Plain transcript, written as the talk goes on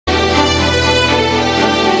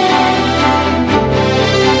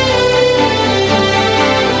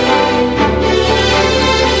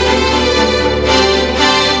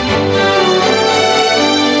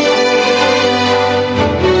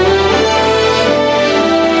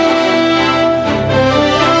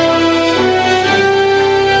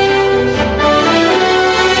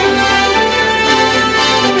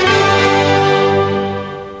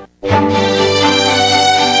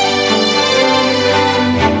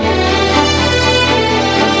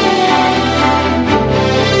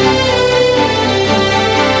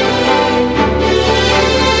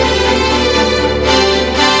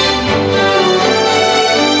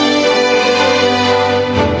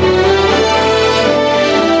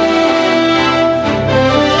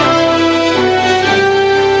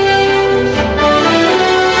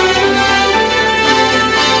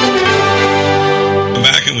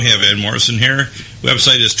Morrison here.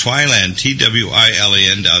 Website is TWILAND,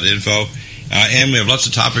 TWILAND.info. And we have lots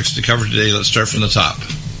of topics to cover today. Let's start from the top.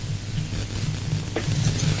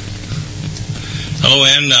 Hello,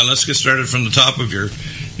 Ann. Let's get started from the top of your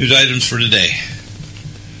news items for today.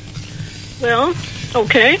 Well,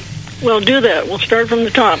 okay. We'll do that. We'll start from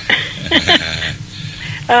the top.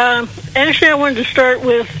 Actually, I wanted to start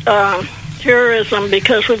with terrorism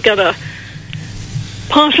because we've got a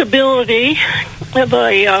possibility of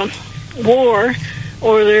a war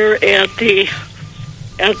over there at the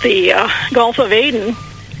Gulf of Aden,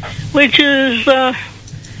 which is,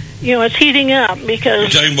 it's heating up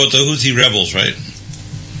because... You're talking about the Houthi rebels, right?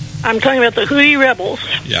 I'm talking about the Houthi rebels.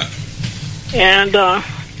 Yeah. And,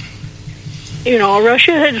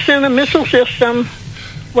 Russia had sent a missile system.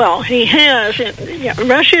 Well, he has.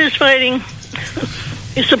 Russia is fighting,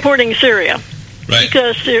 is supporting Syria. Right.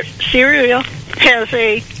 Because Syria has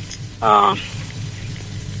a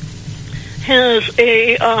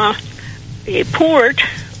port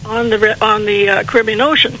on the Caribbean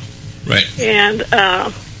Ocean. Right. And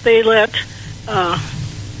they let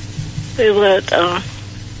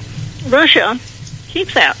Russia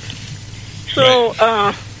keep that. So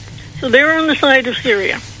right. So they're on the side of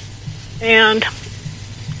Syria, and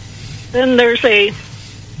then there's the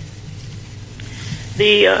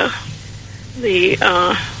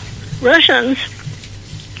Russians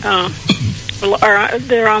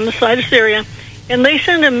they're on the side of Syria, and they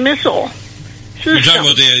send a missile system. You're talking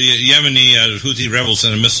about the Yemeni Houthi rebels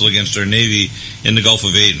sent a missile against our Navy in the Gulf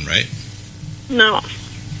of Aden, right? No.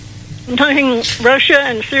 I'm talking Russia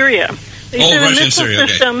and Syria. They sent Russia a and Syria,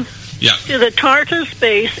 system okay. Yeah. to the Tartus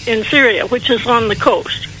base in Syria, which is on the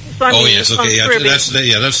coast. Yes, okay.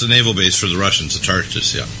 That's the naval base for the Russians, the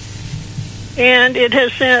Tartus, yeah. And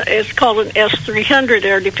it's called an S-300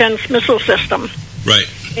 air defense missile system. Right.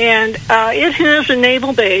 And it has a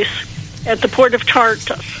naval base at the port of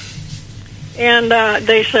Tartus. And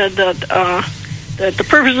they said that the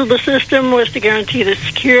purpose of the system was to guarantee the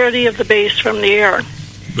security of the base from the air.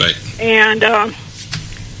 Right. And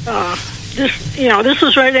this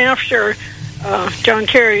was right after John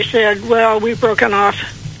Kerry said, well, we've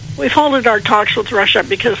halted our talks with Russia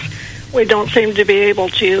because we don't seem to be able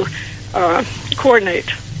to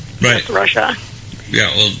coordinate with Russia. Yeah,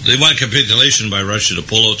 well, they want capitulation by Russia to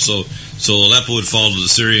pull out so Aleppo would fall to the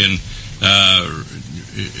Syrian,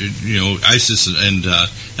 ISIS and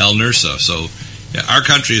al-Nusra. So our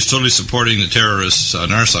country is totally supporting the terrorists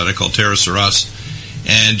on our side. I call terrorists or us.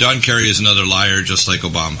 And John Kerry is another liar, just like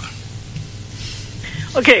Obama.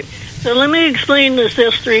 Okay, so let me explain this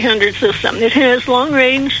S-300 system. It has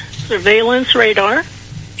long-range surveillance radar.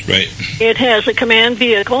 Right. It has a command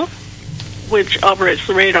vehicle, which operates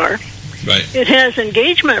the radar. Right. It has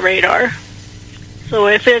engagement radar. So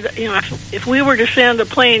if we were to send a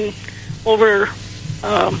plane over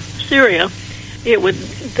Syria,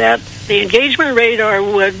 the engagement radar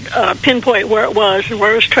would pinpoint where it was and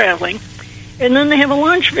where it was traveling. And then they have a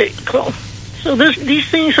launch vehicle. So these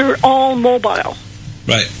things are all mobile.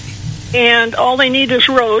 Right. And all they need is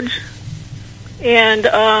roads. And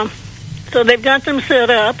so they've got them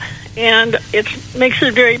set up, and it makes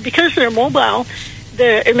it because they're mobile,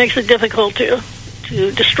 it makes it difficult to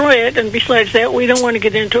destroy it. And besides that, we don't want to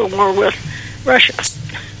get into a war with Russia.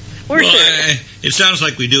 It sounds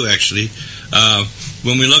like we do, actually.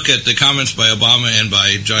 When we look at the comments by Obama and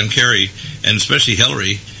by John Kerry, and especially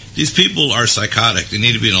Hillary, these people are psychotic. They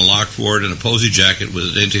need to be in a locked ward and a posy jacket with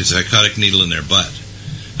an antipsychotic needle in their butt.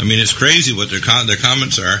 I mean, it's crazy what their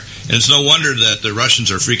comments are, and it's no wonder that the Russians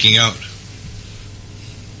are freaking out.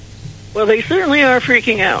 Well, they certainly are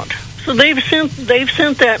freaking out. So they've sent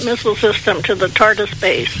that missile system to the Tartus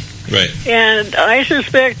base. Right. And I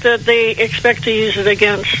suspect that they expect to use it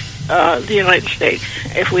against the United States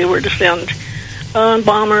if we were to send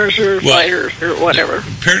bombers or fighters or whatever.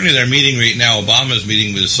 Apparently they're meeting right now. Obama's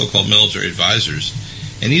meeting with his so-called military advisors,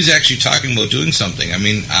 and he's actually talking about doing something. I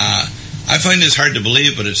mean, I find this hard to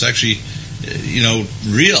believe, but it's actually,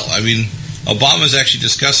 real. I mean, Obama's actually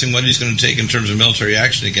discussing what he's going to take in terms of military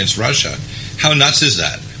action against Russia. How nuts is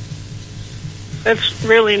that? That's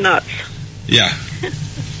really nuts. Yeah.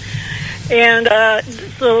 And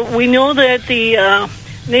so we know that the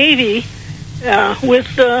Navy,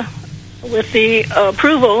 with the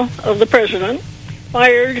approval of the president,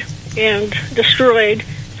 fired and destroyed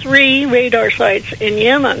 3 radar sites in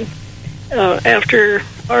Yemen after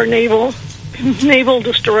our naval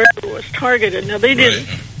destroyer was targeted. Now they didn't,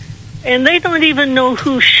 and they don't even know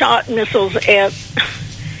who shot missiles at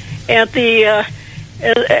the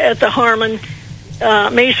Harmon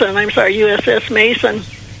Mason. I'm sorry, USS Mason.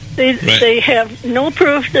 They have no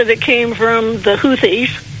proof that it came from the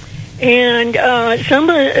Houthis, And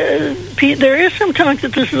there is some talk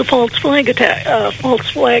that this is a false flag attack. False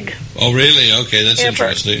flag. Oh, really? Okay, that's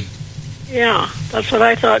interesting. Yeah, that's what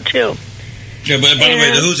I thought too. Yeah, but by the way,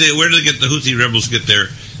 the Houthi, where did the Houthi rebels get their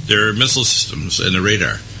missile systems and the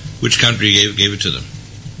radar? Which country gave it to them?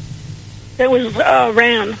 That was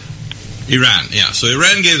Iran. Iran, yeah. So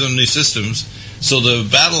Iran gave them these systems. So the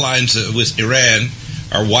battle lines with Iran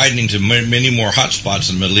are widening to many more hotspots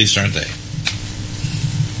in the Middle East, aren't they?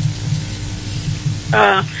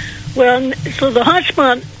 Well, so the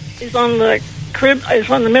hotspot is on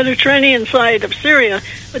the Mediterranean side of Syria,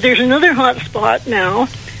 but there's another hotspot now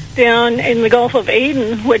down in the Gulf of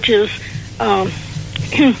Aden, which is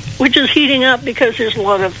heating up because there's a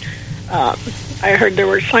lot of. I heard there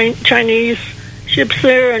were Chinese ships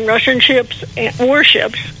there and Russian ships and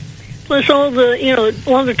warships. Plus, a lot of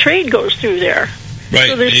the trade goes through there. Right.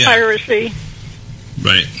 So there's piracy.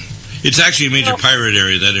 Right. It's actually a major pirate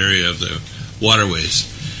area, that area of the waterways.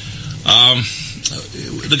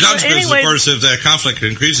 The consequence, of course, if that conflict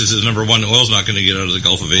increases is, number one, oil's not going to get out of the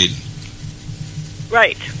Gulf of Aden.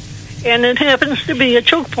 Right. And it happens to be a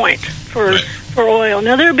choke point for oil.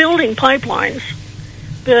 Now, they're building pipelines,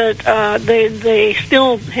 but they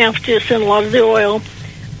still have to send a lot of the oil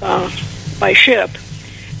by ship.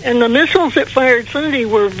 And the missiles that fired Sunday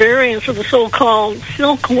were variants of the so-called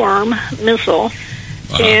Silkworm missile.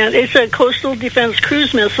 And it's a coastal defense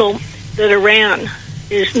cruise missile that Iran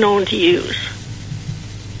is known to use.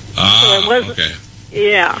 Okay.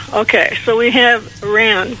 Yeah, okay. So we have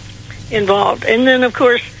Iran involved. And then, of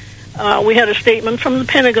course, we had a statement from the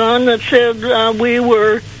Pentagon that said the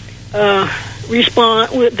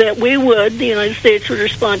United States would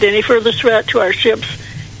respond to any further threat to our ships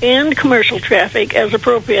and commercial traffic as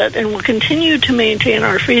appropriate, and will continue to maintain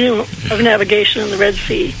our freedom of navigation in the Red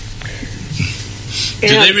Sea. Do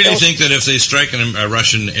they really think that if they strike a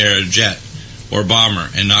Russian air jet or bomber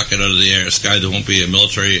and knock it out of the sky, there won't be a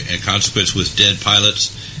military consequence with dead pilots,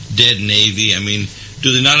 dead Navy? I mean,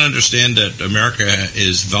 do they not understand that America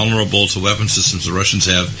is vulnerable to weapon systems the Russians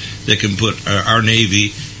have that can put our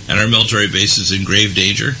Navy and our military bases in grave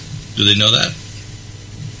danger? Do they know that?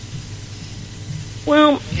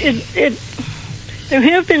 Well, there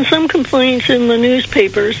have been some complaints in the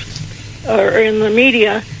newspapers or in the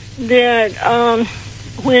media that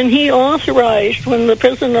when the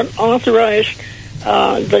president authorized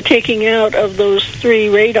the taking out of those 3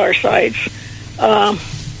 radar sites,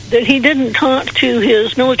 that he didn't talk to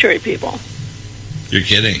his military people. You're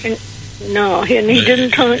kidding? No, and he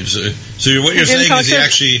didn't talk. So what you're saying is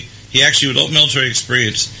he actually, without military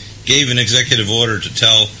experience, gave an executive order to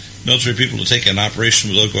tell military people to take an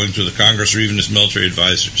operation without going through the Congress or even his military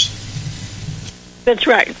advisors. That's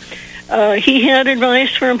right. He had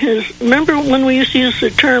advice from remember when we used to use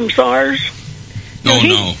the term SARS?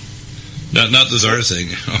 No. Not the SARS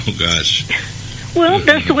thing. Oh, gosh. Well,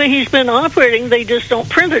 that's the way he's been operating. They just don't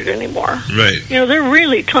print it anymore. Right. They're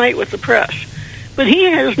really tight with the press. But he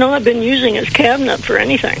has not been using his cabinet for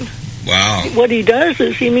anything. Wow. What he does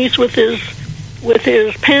is he meets with his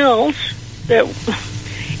pals that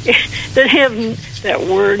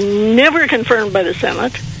were never confirmed by the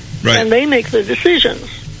Senate, right, and they make the decisions.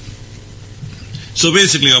 So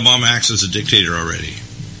basically, Obama acts as a dictator already.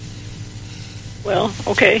 Well,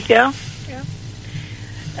 okay, yeah.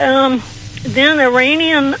 Then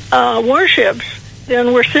Iranian warships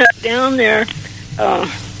then were set down there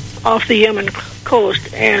off the Yemen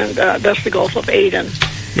coast, and that's the Gulf of Aden.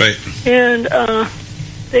 Right. And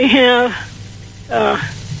they have now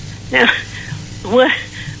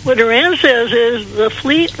what Iran says is the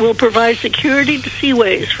fleet will provide security to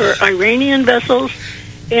seaways for Iranian vessels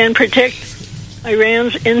and protect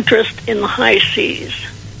Iran's interest in the high seas.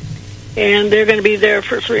 And they're going to be there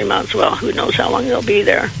for 3 months. Well, who knows how long they'll be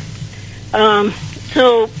there.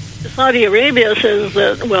 So Saudi Arabia says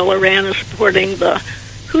that, Iran is supporting the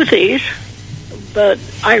Houthis, but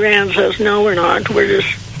Iran says, no, we're not. We're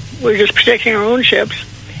just protecting our own ships.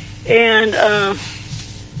 And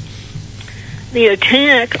the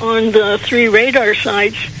attack on the 3 radar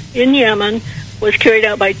sites in Yemen was carried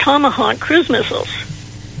out by Tomahawk cruise missiles,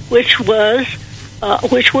 which were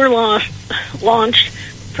launched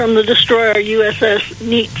from the destroyer USS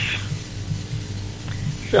Neats.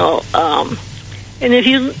 So, and if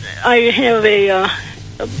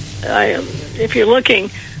you're looking,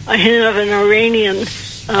 I have an Iranian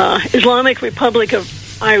Islamic Republic of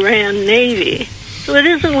Iran Navy. So it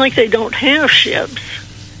isn't like they don't have ships.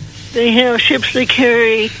 They have ships that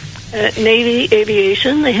carry Navy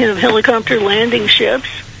aviation. They have helicopter landing ships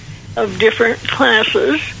of different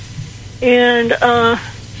classes, and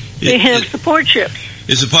they have support ships.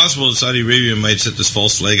 Is it possible that Saudi Arabia might set this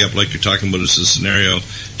false flag up, like you're talking about as a scenario,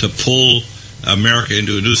 to pull America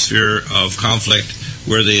into a new sphere of conflict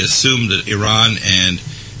where they assume that Iran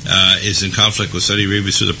is in conflict with Saudi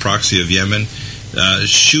Arabia through the proxy of Yemen,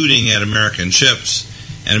 shooting at American ships,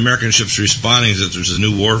 and American ships responding that there's a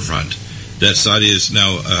new war front that Saudi is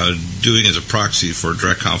now doing as a proxy for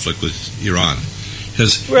direct conflict with Iran?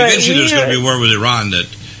 Because eventually there's going to be a war with Iran that,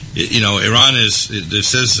 Iran is, it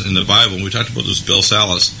says in the Bible, and we talked about this with Bill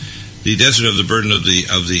Salas, the desert of the burden of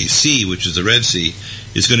the sea, which is the Red Sea,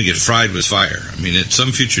 is going to get fried with fire. I mean, at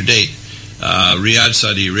some future date, Riyadh,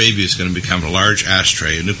 Saudi Arabia is going to become a large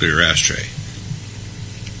ashtray, a nuclear ashtray.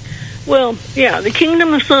 Well, yeah, the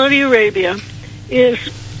Kingdom of Saudi Arabia is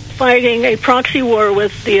fighting a proxy war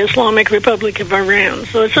with the Islamic Republic of Iran.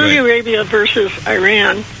 So it's Saudi Arabia versus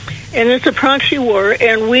Iran, and it's a proxy war,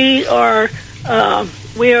 and we are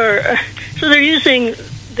so they're using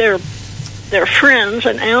their friends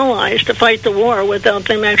and allies to fight the war without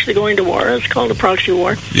them actually going to war. It's called a proxy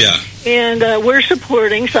war. Yeah. And we're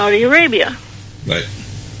supporting Saudi Arabia. Right.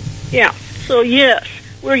 Yeah. So, yes,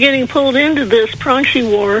 we're getting pulled into this proxy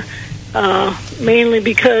war mainly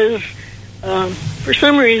because, for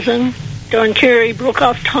some reason, John Kerry broke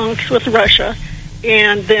off talks with Russia,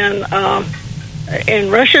 and then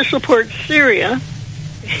and Russia supports Syria,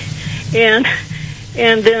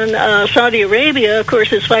 and then Saudi Arabia, of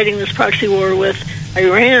course, is fighting this proxy war with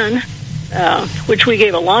Iran, which we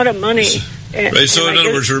gave a lot of money. Right, so in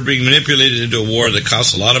other words, we're being manipulated into a war that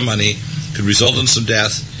costs a lot of money, could result in some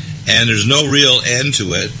death, and there's no real end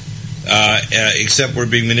to it, except we're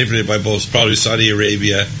being manipulated by both probably Saudi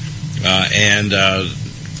Arabia and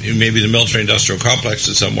maybe the military-industrial complex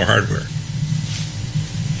to sell more hardware.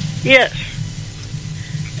 Yes.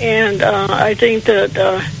 And I think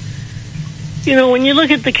that, when you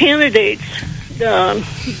look at the candidates,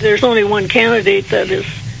 there's only one candidate that is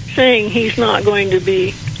saying he's not going to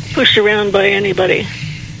be pushed around by anybody.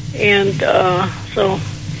 And so...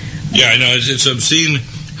 Yeah, I know. It's obscene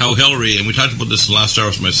how Hillary, and we talked about this in the last hour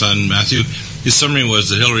with my son, Matthew, his summary was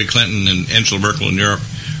that Hillary Clinton and Angela Merkel in Europe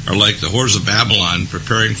are like the whores of Babylon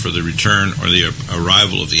preparing for the return or the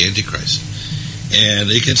arrival of the Antichrist. And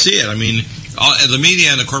you can see it. I mean, the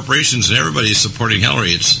media and the corporations and everybody is supporting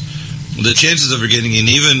Hillary. It's the chances of her getting in,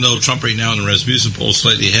 even though Trump right now in the Rasmussen poll is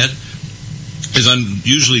slightly ahead, is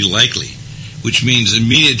unusually likely, which means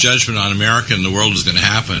immediate judgment on America and the world is going to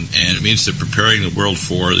happen, and it means they're preparing the world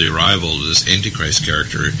for the arrival of this Antichrist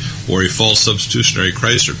character, or a false substitutionary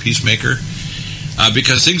Christ or peacemaker,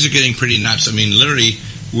 because things are getting pretty nuts. I mean, literally,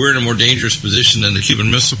 we're in a more dangerous position than the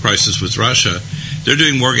Cuban Missile Crisis with Russia. They're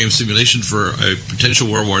doing war game simulation for a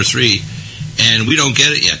potential World War III, and we don't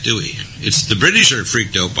get it yet, do we? It's the British are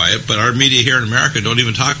freaked out by it, but our media here in America don't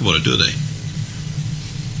even talk about it, do they?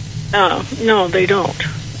 No, they don't.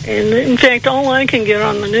 And in fact, all I can get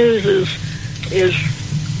on the news is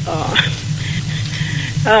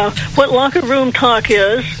what locker room talk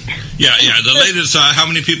is. Yeah. The latest, how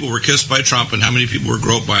many people were kissed by Trump and how many people were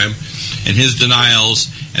groped by him, and his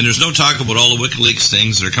denials. And there's no talk about all the WikiLeaks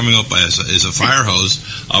things that are coming up as a fire hose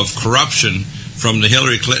of corruption from the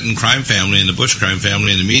Hillary Clinton crime family and the Bush crime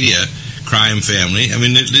family and the media crime family. I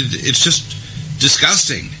mean, it's just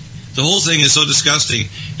disgusting. The whole thing is so disgusting,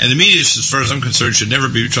 and the media, as far as I'm concerned, should never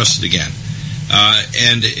be trusted again.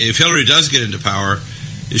 And if Hillary does get into power,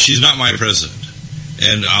 she's not my president.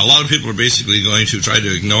 And a lot of people are basically going to try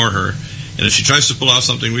to ignore her. And if she tries to pull off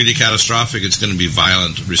something really catastrophic, it's going to be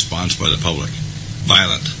violent response by the public.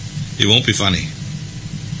 Violent. It won't be funny.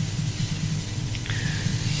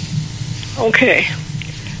 Okay.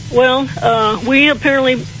 Well, we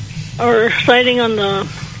apparently are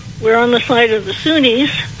we're on the side of the Sunnis,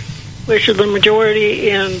 which are the majority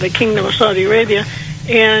in the Kingdom of Saudi Arabia,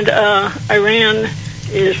 and Iran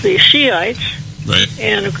is the Shiites, right?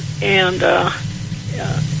 And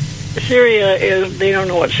Syria is, they don't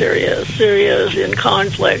know what Syria is. Syria is in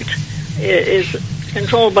conflict. It is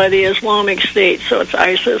controlled by the Islamic State, so it's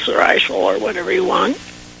ISIS or ISIL or whatever you want.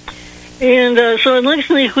 And so it looks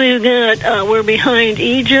like we're behind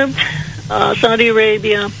Egypt, Saudi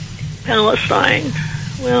Arabia, Palestine.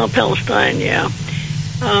 Well, Palestine, yeah.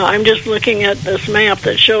 I'm just looking at this map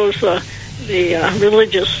that shows the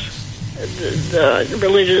religious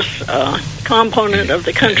component of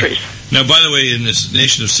the countries. Now, by the way, in this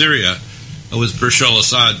nation of Syria, with Bashar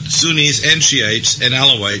al-Assad, Sunnis and Shiites and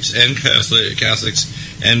Alawites and Catholics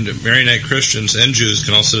and Maronite Christians and Jews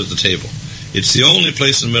can all sit at the table. It's the only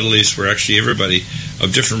place in the Middle East where actually everybody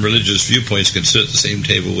of different religious viewpoints can sit at the same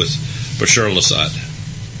table with Bashar al-Assad.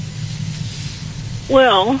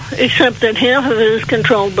 Well, except that half of it is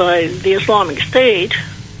controlled by the Islamic State.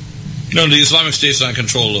 No, the Islamic State's not in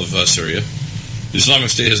control of Syria. The Islamic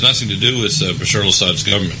State has nothing to do with Bashar al-Assad's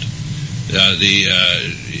government.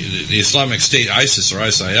 The Islamic State, ISIS or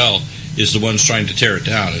ISIL, is the ones trying to tear it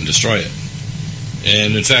down and destroy it.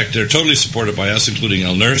 And in fact, they're totally supported by us, including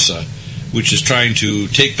al-Nusra, which is trying to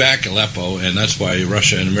take back Aleppo, and that's why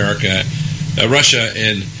Russia and America, Russia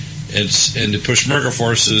and the Peshmerga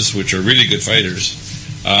forces, which are really good fighters,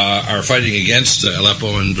 are fighting against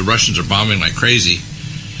Aleppo, and the Russians are bombing like crazy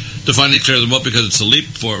to finally clear them up, because it's a leap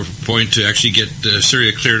point to actually get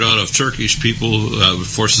Syria cleared out of Turkish people,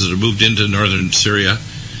 forces that have moved into northern Syria.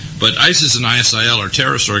 But ISIS and ISIL are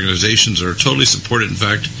terrorist organizations, are totally supported. In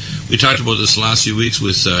fact, we talked about this the last few weeks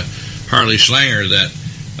with Harley Schlanger, that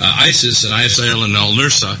ISIS and ISIL and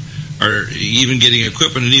al-Nusra are even getting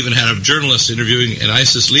equipment, and even had a journalist interviewing an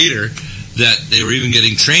ISIS leader that they were even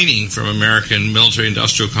getting training from American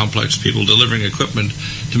military-industrial complex people delivering equipment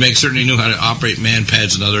to make certain they knew how to operate man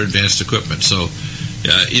pads and other advanced equipment. So,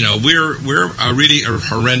 we're a really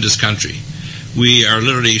horrendous country. We are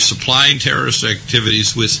literally supplying terrorist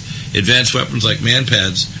activities with advanced weapons like man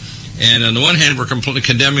pads. And on the one hand, we're completely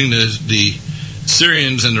condemning the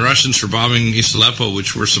Syrians and the Russians for bombing East Aleppo,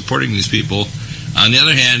 which we're supporting these people. On the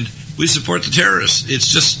other hand, we support the terrorists. It's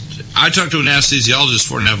just, I talked to an anesthesiologist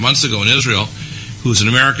 4.5 months ago in Israel, who's an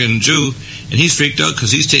American Jew, and he's freaked out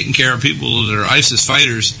because he's taking care of people that are ISIS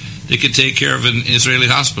fighters that could take care of in Israeli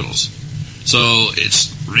hospitals. So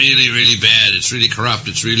it's really, really bad. It's really corrupt.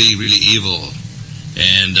 It's really, really evil.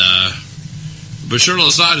 And Bashar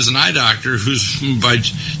al-Assad is an eye doctor who's by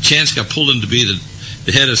chance got pulled in to be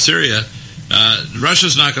the head of Syria.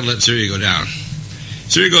 Russia's not going to let Syria go down.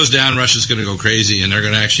 Syria goes down, Russia's going to go crazy, and they're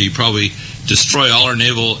going to actually probably destroy all our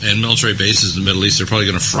naval and military bases in the Middle East. They're probably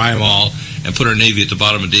going to fry them all and put our Navy at the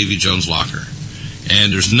bottom of Davy Jones' locker.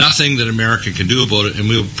 And there's nothing that America can do about it, and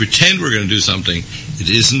we'll pretend we're going to do something. It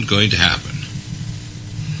isn't going to happen.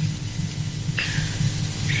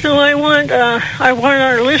 So I want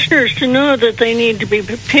our listeners to know that they need to be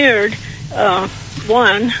prepared.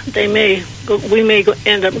 One, we may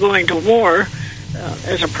end up going to war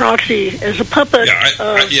as a proxy, as a puppet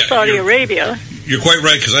of Saudi Arabia. You're quite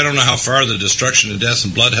right, because I don't know how far the destruction and death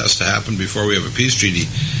and blood has to happen before we have a peace treaty.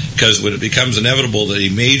 Because when it becomes inevitable that a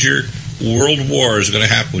major world war is going to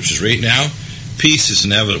happen, which is right now, peace is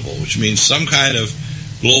inevitable, which means some kind of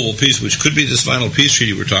global peace, which could be this final peace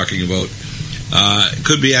treaty we're talking about,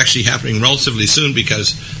 could be actually happening relatively soon,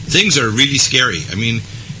 because things are really scary. I mean,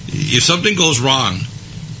 if something goes wrong,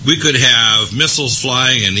 we could have missiles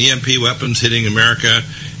flying and EMP weapons hitting America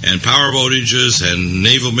and power outages and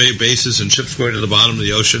naval bases and ships going to the bottom of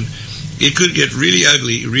the ocean. It could get really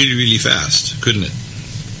ugly really, really fast, couldn't it?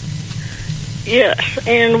 Yes,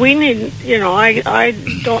 and we need, I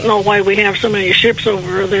don't know why we have so many ships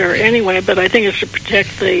over there anyway, but I think it's to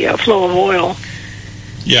protect the flow of oil.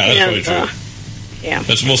 Yeah, that's probably true. Yeah.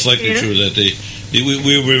 That's most likely true, that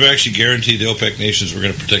we've actually guaranteed the OPEC nations we're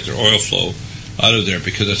going to protect their oil flow out of there,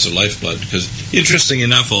 because that's their lifeblood. Because, interesting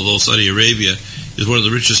enough, although Saudi Arabia is one of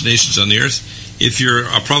the richest nations on the earth, if you're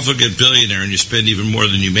a profligate billionaire and you spend even more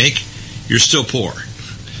than you make, you're still poor.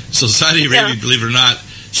 So Saudi Arabia, believe it or not,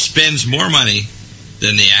 spends more money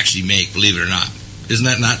than they actually make, believe it or not. Isn't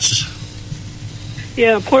that nuts?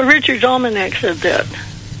 Yeah, Poor Richard's Almanac said that.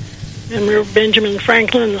 Remember Benjamin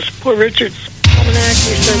Franklin's Poor Richard's Almanac?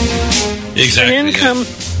 He said, exactly,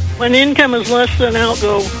 when income is less than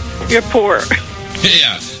outgo, you're poor.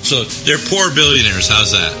 Yeah, so they're poor billionaires.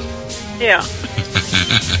 How's that? Yeah.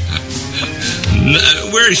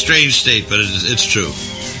 A very strange state, but it's true.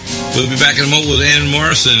 We'll be back in a moment with Ann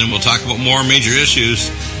Morrison, and we'll talk about more major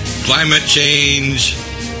issues, climate change,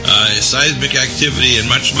 seismic activity, and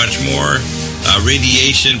much, much more,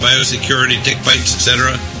 radiation, biosecurity, tick bites,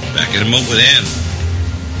 etc. Back in a moment with Ann.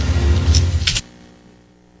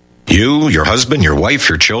 You, your husband, your wife,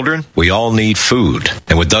 your children, we all need food.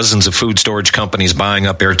 And with dozens of food storage companies buying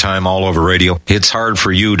up airtime all over radio, it's hard for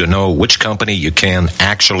you to know which company you can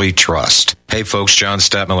actually trust. Hey folks, John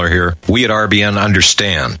Stadtmiller here. We at RBN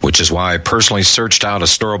understand, which is why I personally searched out a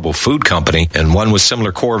storable food company and one with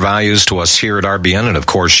similar core values to us here at RBN and of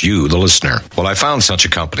course you, the listener. Well, I found such a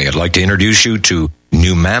company. I'd like to introduce you to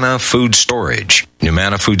Numana Food Storage.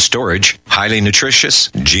 Numana Food Storage, highly nutritious,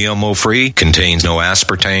 GMO-free, contains no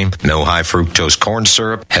aspartame, no high-fructose corn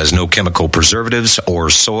syrup, has no chemical preservatives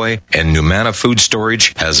or soy, and Numana Food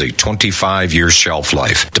Storage has a 25-year shelf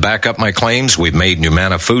life. To back up my claims, we've made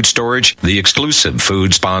Numana Food Storage the exclusive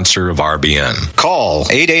food sponsor of RBN. Call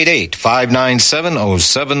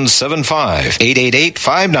 888-597-0775,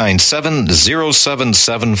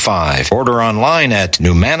 888-597-0775. Order online at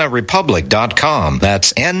NumanaRepublic.com.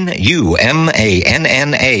 That's NUMANNA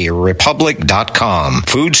Republic.com.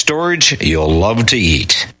 Food storage you'll love to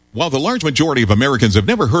eat. While the large majority of Americans have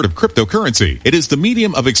never heard of cryptocurrency, it is the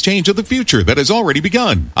medium of exchange of the future that has already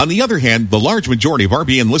begun. On the other hand, the large majority of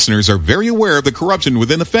RBN listeners are very aware of the corruption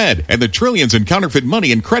within the Fed and the trillions in counterfeit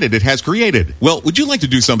money and credit it has created. Well, would you like to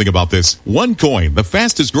do something about this? OneCoin, the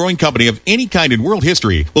fastest growing company of any kind in world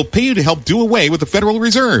history, will pay you to help do away with the Federal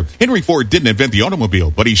Reserve. Henry Ford didn't invent the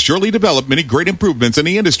automobile, but he surely developed many great improvements in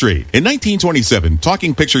the industry. In 1927,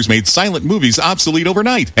 talking pictures made silent movies obsolete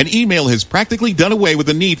overnight, and email has practically done away with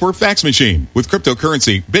the need for a fax machine. With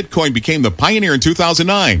cryptocurrency, Bitcoin became the pioneer in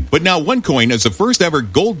 2009. But now OneCoin, as the first ever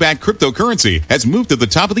gold-backed cryptocurrency, has moved to the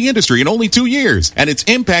top of the industry in only 2 years. And its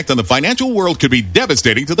impact on the financial world could be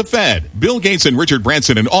devastating to the Fed. Bill Gates and Richard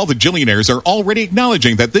Branson and all the billionaires are already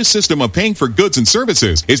acknowledging that this system of paying for goods and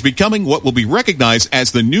services is becoming what will be recognized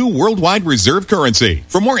as the new worldwide reserve currency.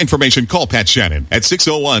 For more information, call Pat Shannon at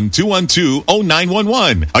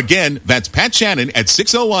 601-212-0911. Again, that's Pat Shannon at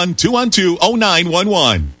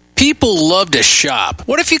 601-212-0911. People love to shop.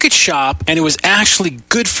 What if you could shop and it was actually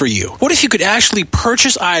good for you? What if you could actually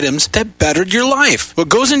purchase items that bettered your life? What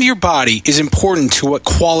goes into your body is important to what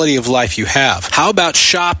quality of life you have. How about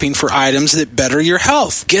shopping for items that better your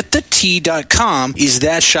health? GetTheT.com is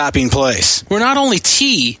that shopping place. We're not only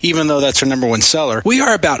tea, even though that's our #1 seller. We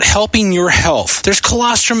are about helping your health. There's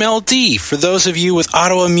Colostrum LD for those of you with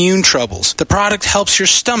autoimmune troubles. The product helps your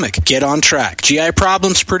stomach get on track. GI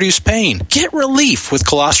problems produce pain. Get relief with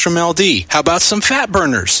Colostrum LD. How about some fat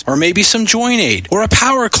burners? Or maybe some joint aid? Or a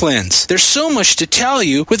power cleanse? There's so much to tell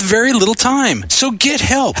you with very little time. So get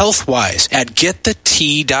help health-wise at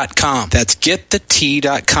GetTheT.com. That's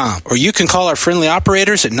GetTheT.com. Or you can call our friendly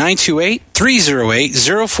operators at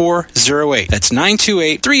 928-308-0408. That's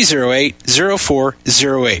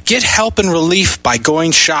 928-308-0408. Get help and relief by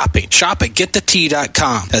going shopping. Shop at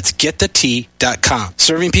GetTheT.com. That's GetTheT.com.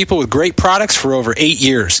 Serving people with great products for over 8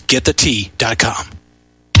 years. GetTheT.com.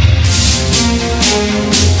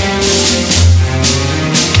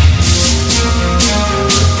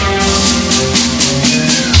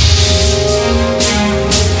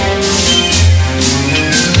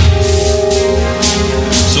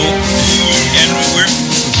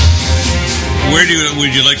 Where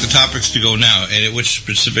would you like the topics to go now? And which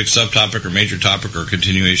specific subtopic or major topic or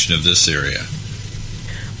continuation of this area?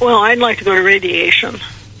 Well, I'd like to go to radiation.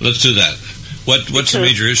 Let's do that. What's the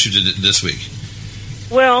major issue this week?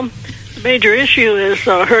 Well, the major issue is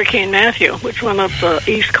Hurricane Matthew, which went up the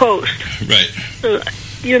East Coast. Right. So,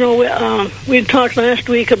 we talked last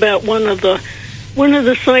week about one of the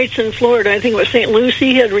sites in Florida. I think it was St.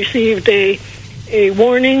 Lucie had received a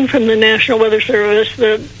warning from the National Weather Service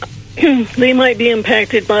that they might be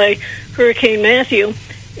impacted by Hurricane Matthew,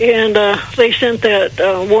 and they sent that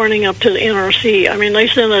warning up to the NRC. I mean, they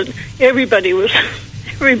sent it. Everybody was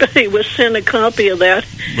sent a copy of that.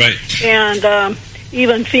 Right. And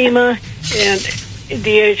even FEMA and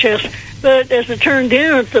DHS. But as it turned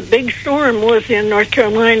out, the big storm was in North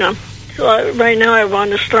Carolina. So right now, I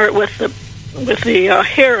want to start with the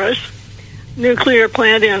Harris nuclear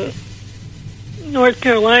plant in North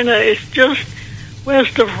Carolina. It's just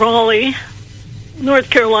west of Raleigh,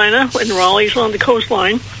 North Carolina, and Raleigh's on the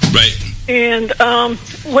coastline. Right. And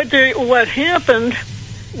what happened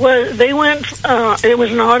was they went. It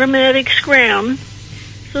was an automatic scram,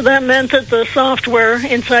 so that meant that the software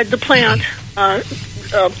inside the plant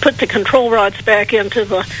put the control rods back into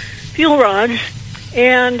the fuel rods,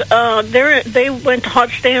 and they went to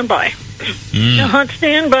hot standby. Now, hot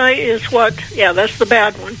standby is that's the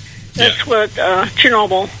bad one. That's what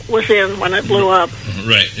Chernobyl was in when it blew up.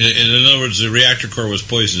 Right. In other words, the reactor core was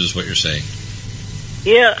poisoned, is what you're saying.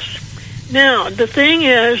 Yes. Now, the thing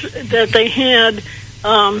is that they had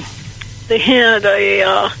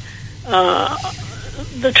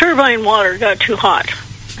the turbine water got too hot,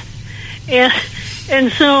 and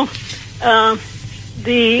so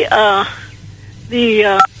the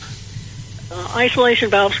isolation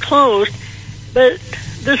valves closed, but.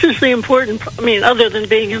 This is the important, other than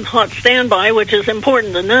being in hot standby, which is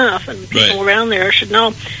important enough, and people around there should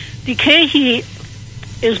know, decay heat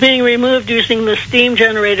is being removed using the steam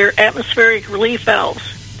generator atmospheric relief valves.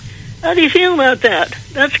 How do you feel about that?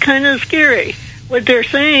 That's kind of scary. What they're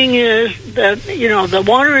saying is that, the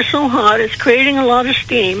water is so hot, it's creating a lot of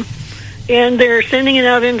steam, and they're sending it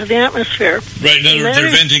out into the atmosphere. Right, in other words,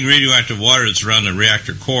 they're venting radioactive water that's around the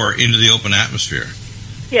reactor core into the open atmosphere.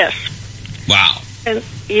 Yes. Wow. And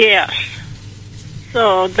yes.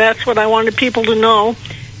 So that's what I wanted people to know.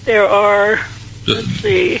 There are, let's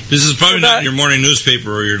see. This is probably not in your morning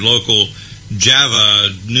newspaper or your local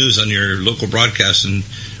Java news on your local broadcasting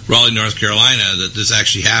Raleigh, North Carolina, that this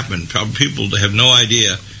actually happened. Probably people have no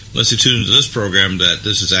idea, unless they tune into this program, that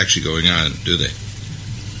this is actually going on, do they?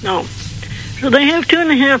 No. So they have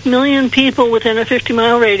 2.5 million people within a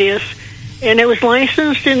 50-mile radius, and it was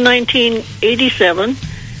licensed in 1987.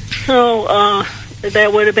 So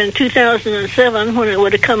that would have been 2007 when it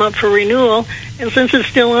would have come up for renewal. And since it's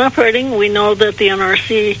still operating, we know that the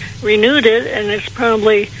NRC renewed it, and it's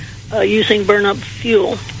probably using burn-up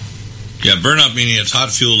fuel. Yeah, burn-up meaning it's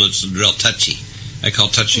hot fuel that's real touchy. I call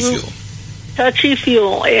touchy fuel. Touchy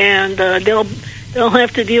fuel, and they'll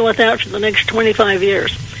have to deal with that for the next 25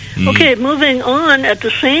 years. Okay, moving on, at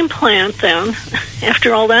the same plant then,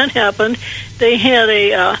 after all that happened, they had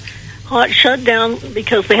a hot shutdown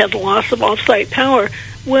because they had the loss of off-site power.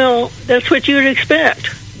 Well, that's what you'd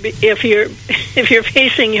expect if you're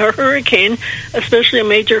facing your hurricane, especially a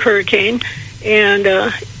major hurricane,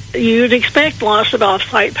 and you'd expect loss of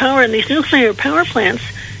off-site power. And these nuclear power plants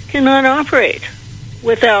cannot operate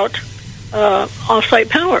without off-site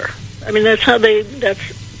power. I mean, that's how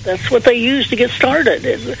that's what they use to get started.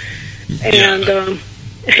 And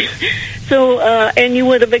so, and you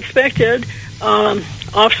would have expected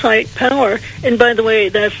off-site power. And by the way,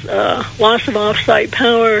 that's loss of off-site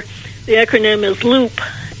power. The acronym is LOOP,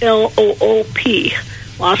 L-O-O-P,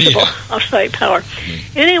 loss of off-site power.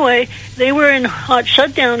 Anyway, they were in hot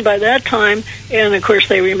shutdown by that time, and of course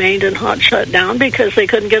they remained in hot shutdown because they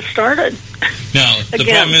couldn't get started. Now, the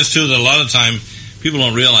problem is, too, that a lot of time people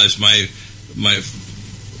don't realize my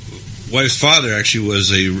wife's father actually was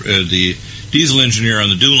the diesel engineer on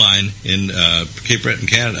the DEW line in Cape Breton,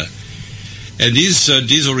 Canada. And these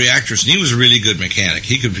diesel reactors, and he was a really good mechanic.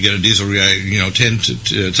 He could get a diesel reactor, 10 to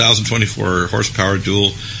 1,024 horsepower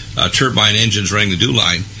dual turbine engines running the DEW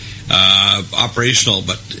line, operational,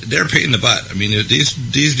 but they're a pain in the butt. I mean, these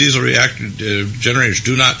diesel reactor generators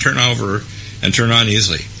do not turn over and turn on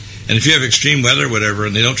easily. And if you have extreme weather, whatever,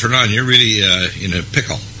 and they don't turn on, you're really in a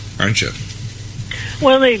pickle, aren't you?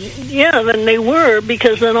 Well, then they were,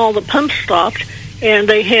 because then all the pumps stopped, and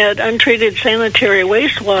they had untreated sanitary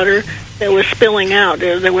wastewater that was spilling out.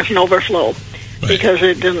 There was an overflow because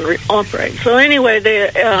it didn't operate. So anyway,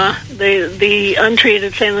 the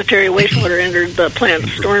untreated sanitary wastewater entered the plant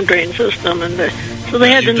storm drain system, and so they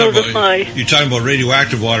had to notify. You're talking about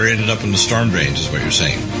radioactive water ended up in the storm drains, is what you're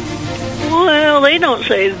saying. Well, they don't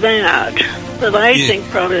say that, but I think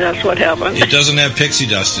probably that's what happened. It doesn't have pixie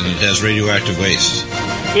dust in it. It has radioactive waste.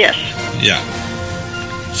 Yes. Yeah.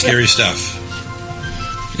 Scary stuff.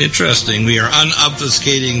 Interesting. We are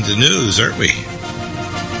unobfuscating the news, aren't we?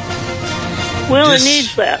 Well, it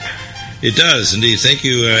needs that. It does, indeed. Thank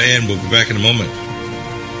you, Ann. We'll be back in a moment.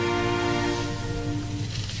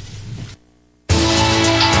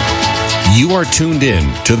 You are tuned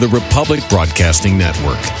in to the Republic Broadcasting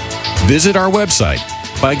Network. Visit our website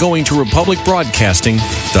by going to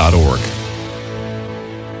republicbroadcasting.org.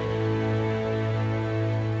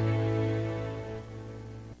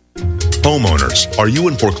 Homeowners, are you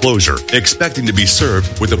in foreclosure, expecting to be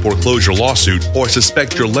served with a foreclosure lawsuit, or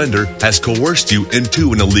suspect your lender has coerced you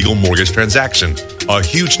into an illegal mortgage transaction? A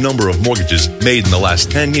huge number of mortgages made in the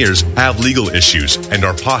last 10 years have legal issues and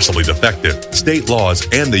are possibly defective. State laws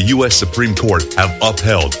and the U.S. Supreme Court have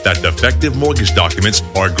upheld that defective mortgage documents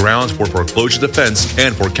are grounds for foreclosure defense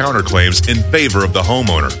and for counterclaims in favor of the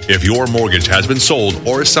homeowner. If your mortgage has been sold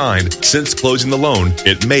or assigned since closing the loan,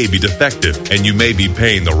 it may be defective and you may be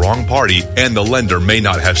paying the wrong party, and the lender may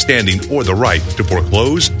not have standing or the right to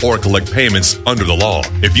foreclose or collect payments under the law.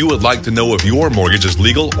 If you would like to know if your mortgage is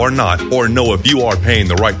legal or not, or know if you are paying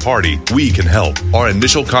the right party, we can help. Our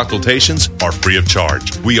initial consultations are free of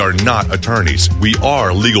charge. We are not attorneys. We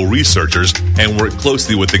are legal researchers and work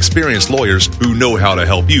closely with experienced lawyers who know how to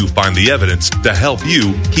help you find the evidence to help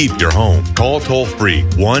you keep your home. Call toll-free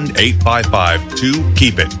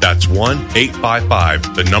 1-855-2-KEEP-IT. That's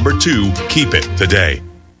 1-855-2-KEEP-IT today.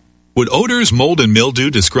 Would odors, mold, and mildew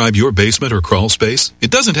describe your basement or crawl space? It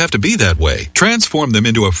doesn't have to be that way. Transform them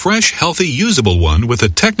into a fresh, healthy, usable one with the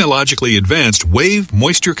technologically advanced Wave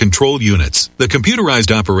Moisture Control Units. The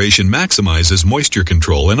computerized operation maximizes moisture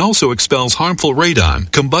control and also expels harmful radon,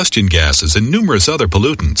 combustion gases, and numerous other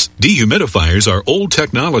pollutants. Dehumidifiers are old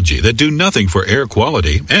technology that do nothing for air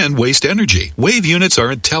quality and waste energy. Wave units are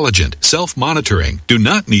intelligent, self-monitoring, do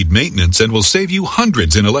not need maintenance, and will save you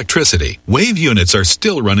hundreds in electricity. Wave units are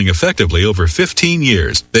still running effectively effectively over 15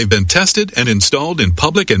 years. They've been tested and installed in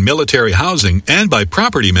public and military housing and by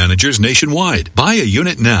property managers nationwide. Buy a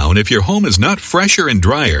unit now, and if your home is not fresher and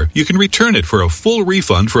drier, you can return it for a full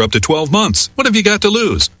refund for up to 12 months. What have you got to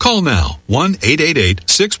lose? Call now.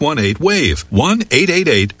 1-888-618-WAVE.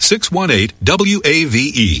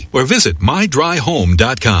 1-888-618-WAVE. Or visit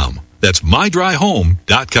mydryhome.com. That's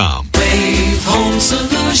mydryhome.com. Wave Home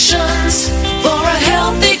Solutions for a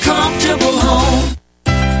healthy, comfortable home.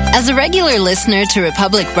 As a regular listener to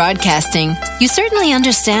Republic Broadcasting, you certainly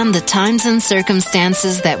understand the times and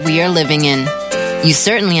circumstances that we are living in. You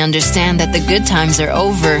certainly understand that the good times are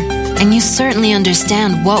over, and you certainly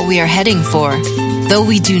understand what we are heading for. Though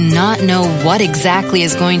we do not know what exactly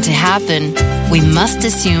is going to happen, we must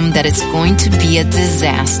assume that it's going to be a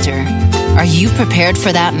disaster. Are you prepared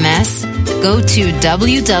for that mess? Go to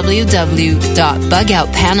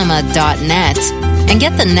www.bugoutpanama.net and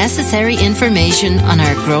get the necessary information on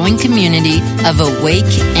our growing community of awake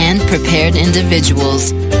and prepared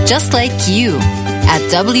individuals, just like you. At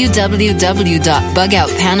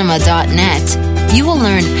www.bugoutpanama.net, you will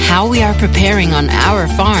learn how we are preparing on our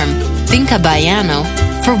farm, Finca Bayano,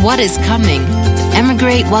 for what is coming.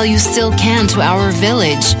 Emigrate while you still can to our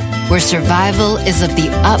village, where survival is of the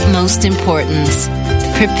utmost importance.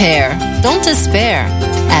 Prepare, don't despair,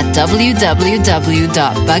 at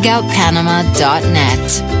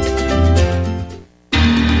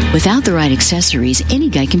www.bugoutpanama.net. Without the right accessories, any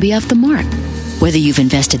guy can be off the mark. Whether you've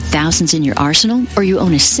invested thousands in your arsenal or you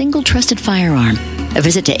own a single trusted firearm, a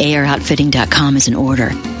visit to AROutfitting.com is in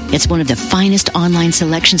order. It's one of the finest online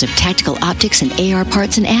selections of tactical optics and AR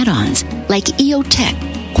parts and add-ons, like EOTech,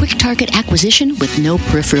 quick target acquisition with no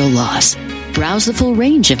peripheral loss. Browse the full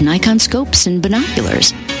range of Nikon scopes and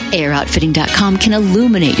binoculars. AROutfitting.com can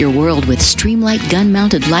illuminate your world with Streamlight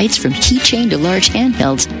gun-mounted lights from keychain to large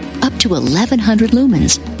handhelds up to 1,100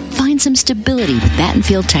 lumens. Find some stability with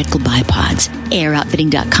Battenfield tactical bipods.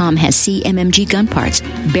 AROutfitting.com has CMMG gun parts,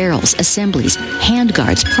 barrels, assemblies,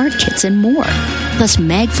 handguards, part kits, and more. Plus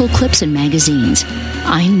mag-full clips and magazines.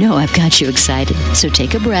 I know I've got you excited, so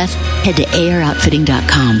take a breath. Head to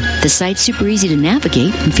AROutfitting.com. The site's super easy to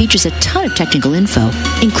navigate and features a ton of technical info,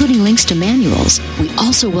 including links to manuals. We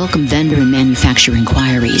also welcome vendor and manufacturer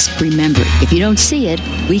inquiries. Remember, if you don't see it,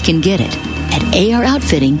 we can get it at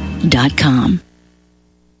AROutfitting.com.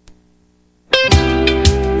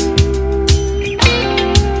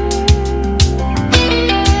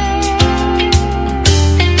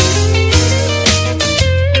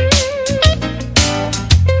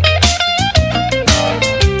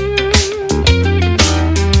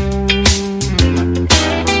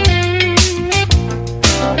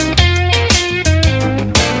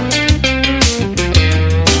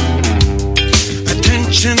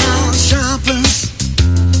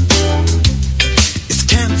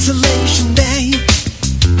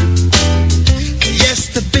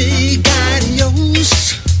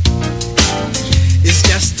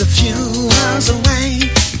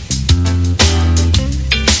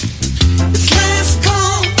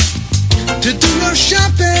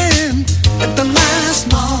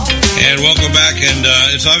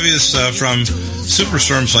 It's obvious from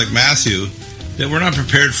superstorms like Matthew that we're not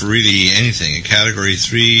prepared for really anything. A Category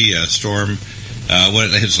 3 storm,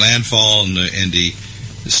 when it hits landfall and the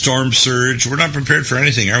storm surge, we're not prepared for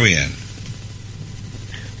anything, are we, Ann?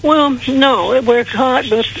 Well, no. We're caught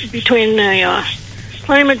between the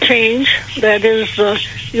climate change, that is,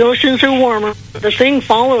 the oceans are warmer. The thing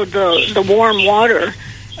followed the warm water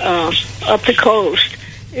up the coast.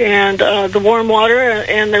 And the warm water,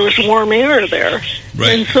 and there was warm air there,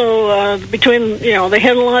 right. And so between they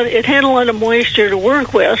had it had a lot of moisture to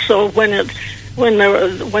work with. So when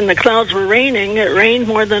the clouds were raining, it rained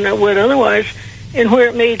more than it would otherwise. And where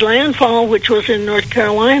it made landfall, which was in North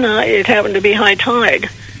Carolina, it happened to be high tide.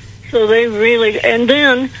 So they really, and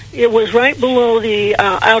then it was right below the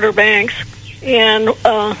Outer Banks, and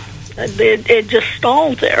it just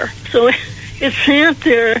stalled there. So it sat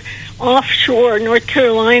there offshore North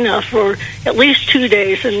Carolina for at least 2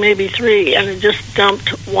 days and maybe 3, and it just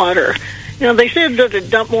dumped water. They said that it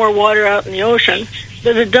dumped more water out in the ocean,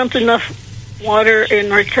 but it dumped enough water in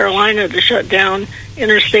North Carolina to shut down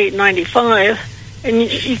Interstate 95. And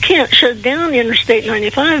you can't shut down Interstate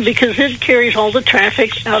 95 because it carries all the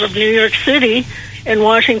traffic out of New York City and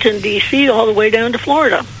Washington, D.C. all the way down to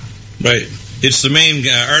Florida. Right. It's the main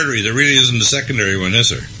artery. There really isn't a secondary one, is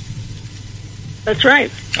there? That's right.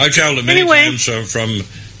 I've traveled many times from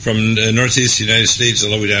the northeast United States all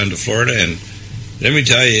the way down to Florida, and let me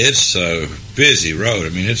tell you, it's a busy road. I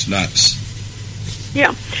mean, it's nuts.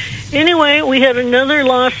 Yeah. Anyway, we had another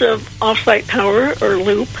loss of off-site power, or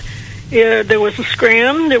loop, There was a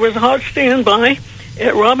scram. There was a hot standby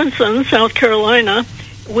at Robinson, South Carolina,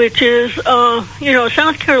 which is,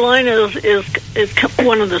 South Carolina is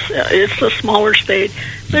one of it's a smaller state,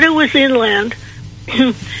 but it was inland.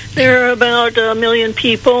 There are about 1 million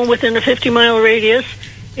people within a 50-mile radius,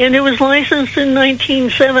 and it was licensed in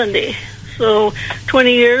 1970. So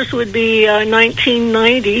 20 years would be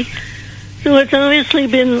 1990. So it's obviously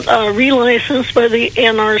been relicensed by the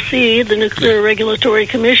NRC, the Nuclear Regulatory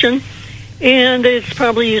Commission, and it's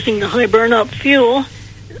probably using the high burn-up fuel.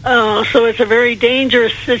 So it's a very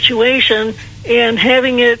dangerous situation, and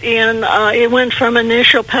having it in, it went from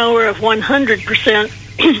initial power of 100%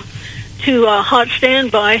 to hot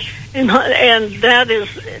standby, and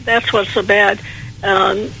that's what's so bad.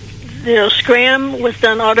 Scram was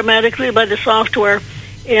done automatically by the software,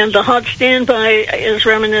 and the hot standby is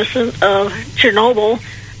reminiscent of Chernobyl.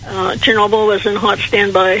 Chernobyl was in hot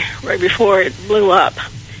standby right before it blew up.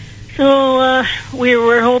 So we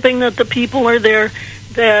were hoping that the people are there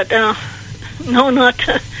that not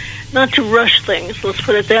to rush things. Let's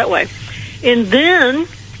put it that way. And then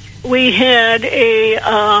we had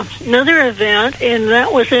another event, and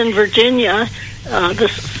that was in Virginia, the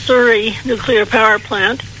Surrey nuclear power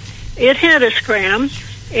plant. It had a scram,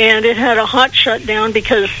 and it had a hot shutdown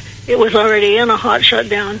because it was already in a hot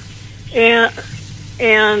shutdown. And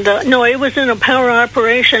no, it was in a power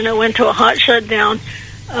operation. It went to a hot shutdown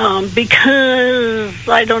because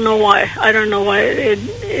I don't know why.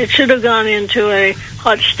 It should have gone into a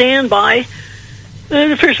hot standby.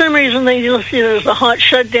 For some reason, they listed it as a hot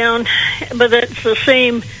shutdown, but it's the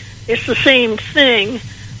same thing.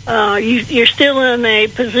 You're still in a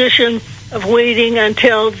position of waiting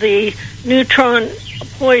until the neutron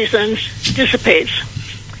poison dissipates.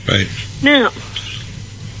 Right. Now,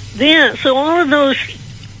 so all of those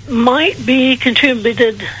might be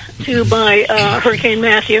contributed to by Hurricane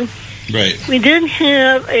Matthew. Right. We did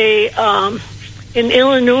have in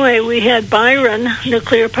Illinois, we had Byron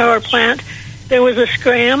nuclear power plant. There was a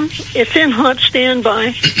scram. It's in hot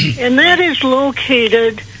standby, and that is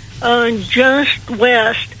located just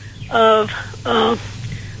west of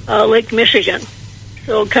Lake Michigan.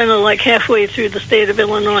 So kind of like halfway through the state of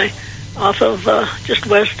Illinois, off of just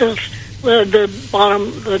west of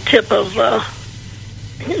the tip of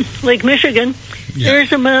Lake Michigan. Yeah.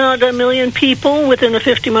 There's about 1 million people within a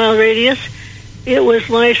 50-mile radius. It was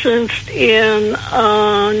licensed in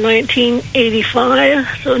 1985.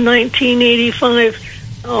 So 1985.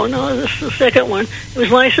 Oh no, this is the second one. It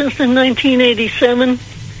was licensed in 1987.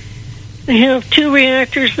 They have 2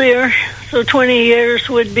 reactors there. So 20 years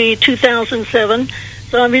would be 2007.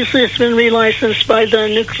 So obviously it's been relicensed by the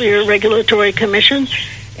Nuclear Regulatory Commission,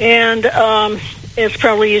 and it's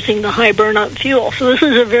probably using the high burn-up fuel. So this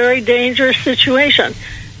is a very dangerous situation.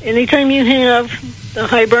 Anytime you have the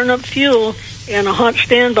high burn-up fuel and a hot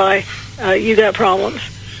standby, you got problems.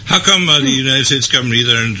 How come the United States government,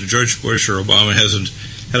 either under George Bush or Obama, hasn't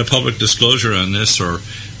had a public disclosure on this or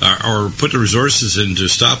put the resources in to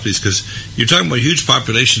stop these? Because you're talking about huge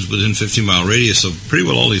populations within 50-mile radius of pretty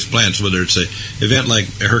well all these plants, whether it's an event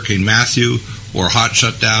like Hurricane Matthew or hot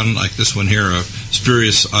shutdown like this one here, a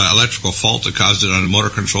spurious electrical fault that caused it on motor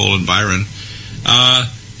control in Byron.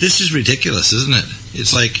 This is ridiculous, isn't it?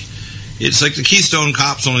 It's like the Keystone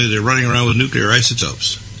Cops, only they're running around with nuclear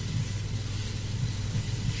isotopes.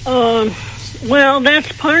 Well,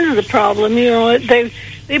 that's part of the problem. They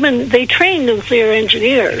train nuclear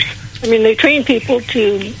engineers. I mean, they train people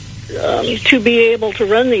to be able to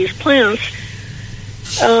run these plants.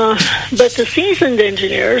 But the seasoned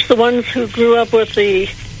engineers, the ones who grew up with the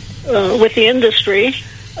industry,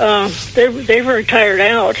 they've retired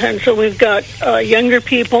out, and so we've got younger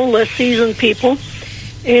people, less seasoned people.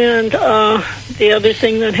 And the other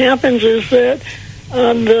thing that happens is that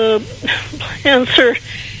the plants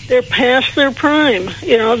they're past their prime. So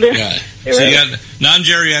you got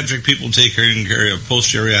non-geriatric people taking care of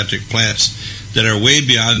post-geriatric plants that are way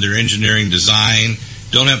beyond their engineering design,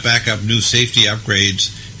 don't have backup new safety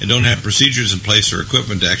upgrades, and don't have procedures in place or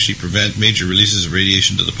equipment to actually prevent major releases of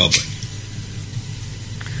radiation to the public.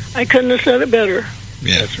 I couldn't have said it better.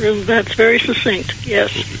 Yeah. That's very succinct,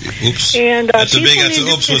 yes. Oops. And, that's an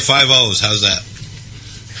oops with 5 O's. How's that?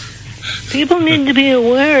 People need to be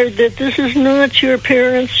aware that this is not your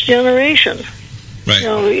parents' generation. Right.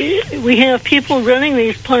 We have people running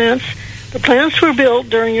these plants. The plants were built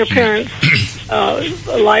during your parents'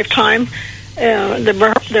 lifetime,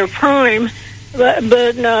 their prime,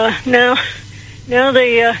 but now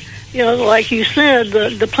they, like you said,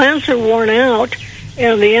 the plants are worn out,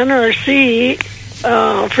 and the NRC,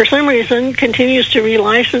 for some reason, continues to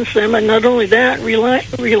relicense them, and not only that,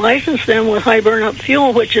 relicense them with high burn-up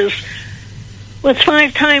fuel, which is Well, it's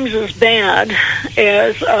 5 times as bad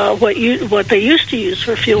as what they used to use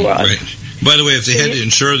for fuel rods. Right. By the way, if they had to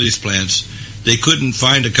insure these plants, they couldn't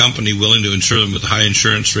find a company willing to insure them with high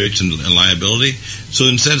insurance rates and liability. So,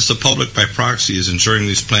 in a sense, the public by proxy is insuring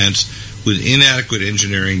these plants with inadequate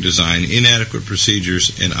engineering design, inadequate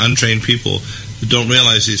procedures, and untrained people who don't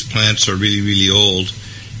realize these plants are really, really old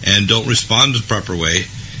and don't respond the proper way.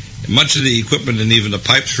 Much of the equipment and even the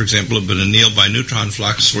pipes, for example, have been annealed by neutron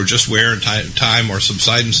flux for just wear and time or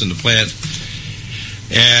subsidence in the plant.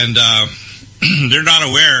 And they're not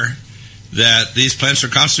aware that these plants are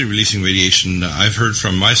constantly releasing radiation. I've heard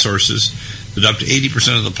from my sources that up to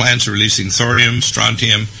 80% of the plants are releasing thorium,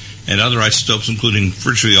 strontium, and other isotopes, including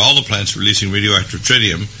virtually all the plants releasing radioactive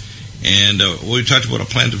tritium. And we talked about a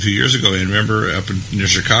plant a few years ago, and remember, up near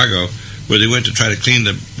Chicago, where they went to try to clean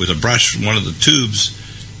with a brush one of the tubes.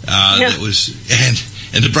 That was,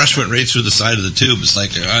 and the brush went right through the side of the tube. It's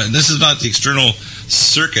like, this is not the external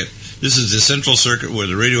circuit. This is the central circuit where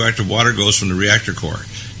the radioactive water goes from the reactor core.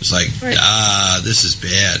 It's like, this is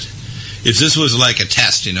bad. If this was like a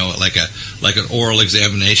test, like an oral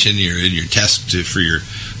examination, you're in your test for your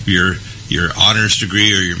honors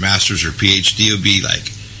degree or your master's or PhD, it would be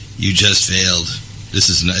like, you just failed. This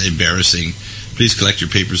is embarrassing. Please collect your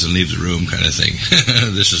papers and leave the room, kind of thing.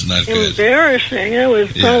 This is not good. Embarrassing. It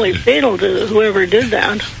was probably fatal to whoever did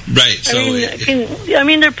that. Right. So, I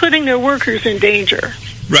mean, they're putting their workers in danger.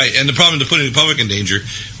 Right, and the problem to putting the public in danger,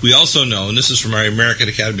 we also know, and this is from our American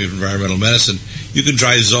Academy of Environmental Medicine, you can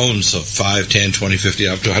drive zones of 5, 10, 20, 50,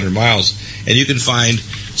 up to 100 miles, and you can find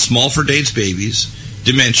small for dates babies,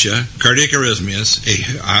 dementia, cardiac arrhythmias,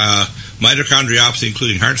 mitochondriopathy,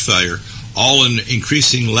 including heart failure, all in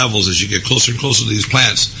increasing levels as you get closer and closer to these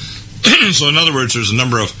plants. So in other words, there's a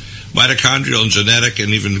number of mitochondrial and genetic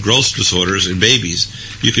and even growth disorders in babies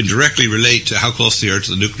you can directly relate to how close they are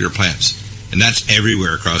to the nuclear plants. And that's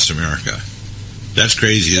everywhere across America. That's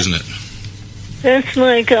crazy, isn't it? That's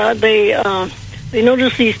like they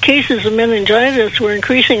noticed these cases of meningitis were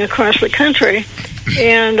increasing across the country,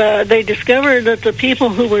 and they discovered that the people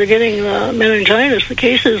who were getting meningitis, the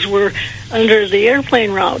cases were under the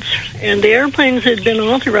airplane routes, and the airplanes had been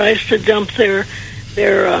authorized to dump their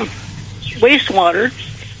wastewater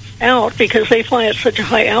out because they fly at such a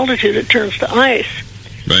high altitude it turns to ice.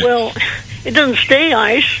 Right. Well, it doesn't stay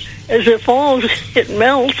ice. As it falls, it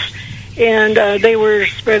melts, and they were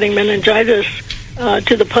spreading meningitis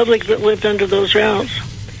to the public that lived under those routes.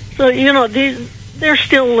 So, they're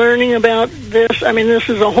still learning about this. I mean, this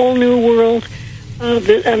is a whole new world, and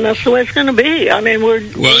that's the way it's going to be. I mean, we're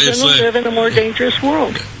going to live in a more dangerous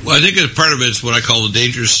world. Well, I think part of it is what I call the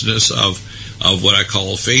dangerousness of what I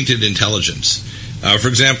call fainted intelligence. For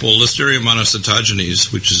example, Listeria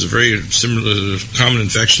monocytogenes, which is a very similar common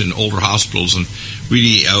infection in older hospitals and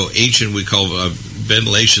really ancient, we call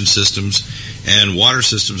ventilation systems and water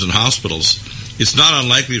systems in hospitals. It's not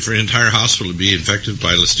unlikely for an entire hospital to be infected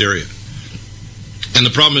by Listeria. And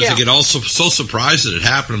the problem is they get all so surprised that it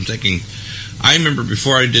happened. I'm thinking, I remember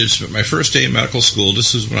before I did my first day in medical school,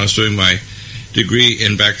 this is when I was doing my degree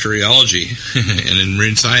in bacteriology and in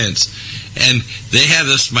marine science. And they had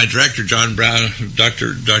us, my director, John Brown,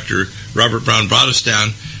 Dr. Robert Brown, brought us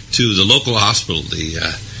down to the local hospital,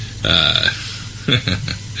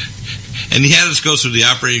 and he had us go through the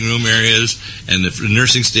operating room areas and the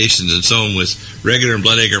nursing stations and so on with regular and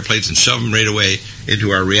blood agar plates and shove them right away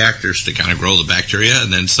into our reactors to kind of grow the bacteria,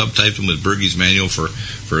 and then subtype them with Bergey's manual for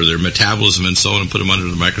their metabolism and so on, and put them under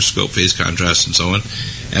the microscope, phase contrast and so on.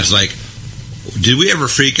 And it's like, did we ever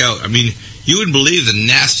freak out? I mean, you wouldn't believe the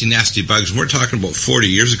nasty, nasty bugs. And we're talking about 40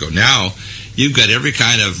 years ago. Now, you've got every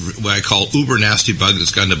kind of what I call uber nasty bug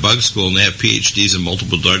that's gone to bug school, and they have PhDs in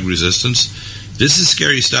multiple drug resistance. This is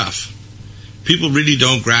scary stuff. People really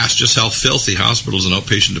don't grasp just how filthy hospitals and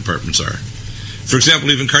outpatient departments are. For example,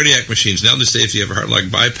 even cardiac machines. Now they say if you have a heart-lung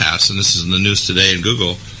bypass, and this is in the news today in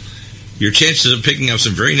Google, your chances of picking up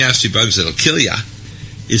some very nasty bugs that'll kill you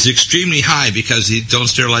is extremely high because they don't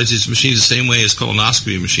sterilize these machines the same way as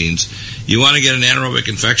colonoscopy machines. You want to get an anaerobic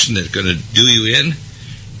infection that's going to do you in?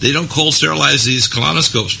 They don't cold sterilize these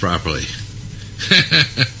colonoscopes properly.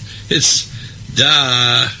 It's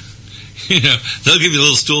they'll give you a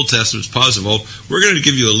little stool test if it's positive. We're going to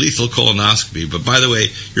give you a lethal colonoscopy, but by the way,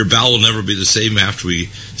 your bowel will never be the same after we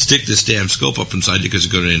stick this damn scope up inside you because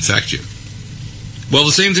it's going to infect you. Well,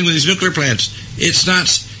 the same thing with these nuclear plants. It's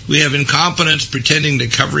nuts. We have incompetence pretending to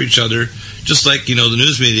cover each other, just like, the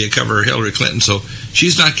news media cover Hillary Clinton, so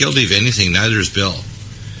she's not guilty of anything, neither is Bill.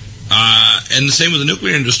 And the same with the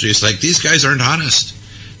nuclear industry. It's like, these guys aren't honest.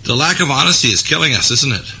 The lack of honesty is killing us,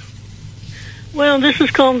 isn't it? Well, this is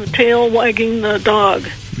called the tail wagging the dog.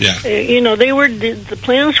 Yeah. The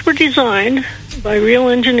plans were designed by real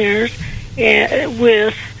engineers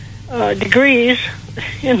with degrees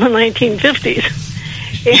in the 1950s.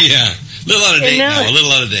 Yeah. A little out of date now. A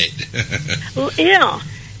little out of date. Yeah.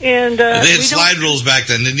 And they had slide rules back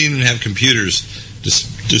then. They didn't even have computers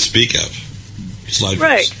to speak of. Slide rules.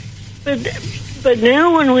 Right. But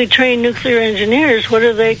now when we train nuclear engineers, what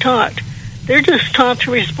are they taught? They're just taught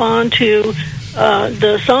to respond to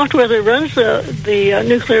the software that runs the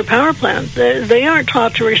nuclear power plant. They aren't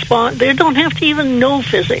taught to respond. They don't have to even know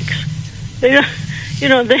physics. They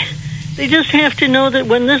just have to know that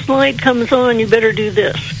when this light comes on, you better do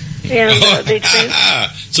this. And they train.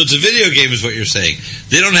 So it's a video game, is what you're saying.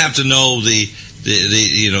 They don't have to know the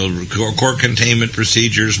core containment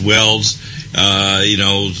procedures, welds,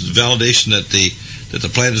 validation that the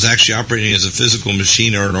plant is actually operating as a physical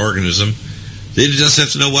machine or an organism. They just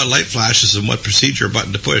have to know what light flashes and what procedure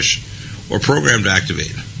button to push or program to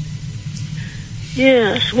activate.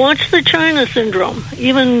 Yes, watch the China syndrome.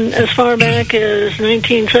 Even as far back as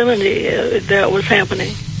 1970, that was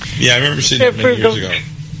happening. Yeah, I remember seeing that many years ago.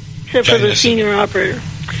 Except for the senior operator.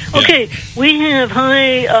 Okay, we have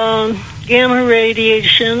high gamma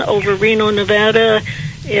radiation over Reno, Nevada.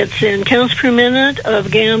 It's in counts per minute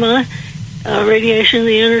of gamma radiation.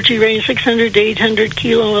 The energy range 600 to 800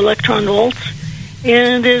 kilo electron volts,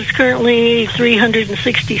 and is currently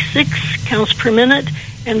 366 counts per minute,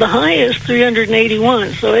 and the high is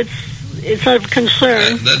 381. So it's of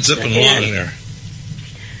concern. That's zipping along in there.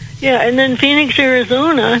 Yeah, and then Phoenix,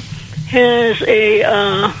 Arizona has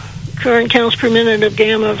a current counts per minute of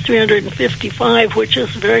gamma of 355, which is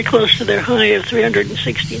very close to their high of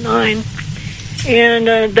 369. And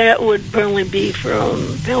that would probably be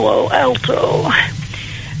from Palo Alto.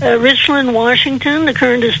 Richland, Washington, the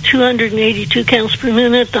current is 282 counts per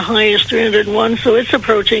minute. The high is 301, so it's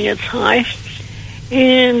approaching its high.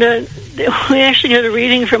 And we actually got a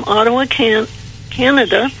reading from Ottawa,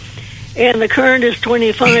 Canada, and the current is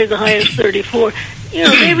 25. The high is 34.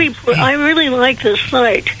 They report. I really like this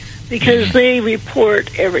site because they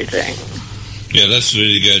report everything. Yeah, that's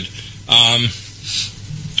really good.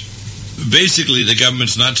 Basically, the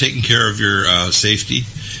government's not taking care of your safety,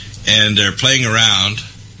 and they're playing around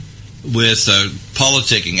with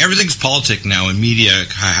politicking. Everything's politic now in media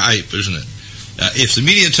hype, isn't it? If the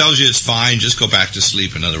media tells you it's fine, just go back to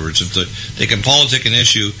sleep. In other words, if they can politic an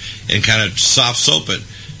issue and kind of soft soap it,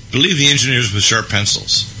 believe the engineers with sharp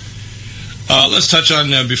pencils. Let's touch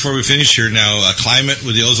on, before we finish here now, climate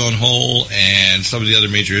with the ozone hole and some of the other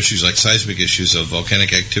major issues like seismic issues of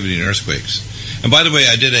volcanic activity and earthquakes. And by the way,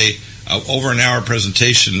 I did a over an hour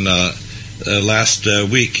presentation last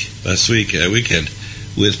weekend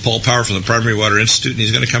with Paul Power from the Primary Water Institute, and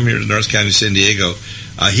he's going to come here to North County, San Diego.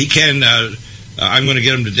 I'm going to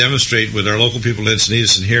get him to demonstrate with our local people in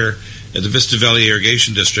Encinitas and here at the Vista Valley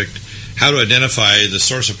Irrigation District how to identify the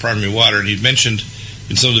source of primary water. And he'd mentioned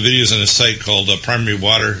in some of the videos on his site called Primary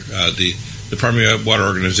Water, the Primary Water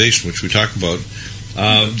Organization, which we talk about,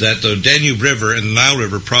 that the Danube River and the Nile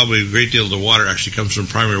River, probably a great deal of the water actually comes from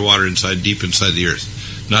primary water deep inside the earth,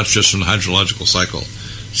 not just from the hydrological cycle.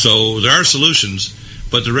 So there are solutions,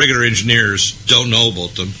 but the regular engineers don't know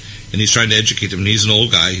about them, and he's trying to educate them. And he's an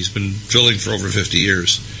old guy. He's been drilling for over 50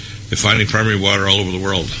 years and finding primary water all over the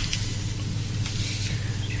world.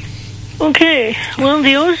 Okay, well,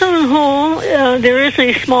 the ozone hole, there is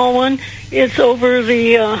a small one. It's over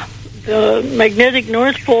the magnetic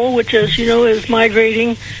North Pole, which, as you know, is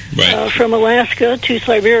migrating from Alaska to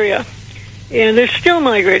Siberia. And they're still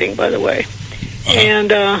migrating, by the way.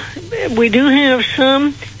 And we do have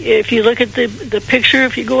some. If you look at the picture,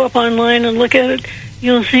 if you go up online and look at it,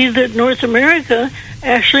 you'll see that North America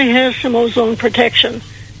actually has some ozone protection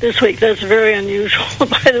this week. That's very unusual,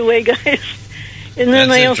 by the way, guys. And then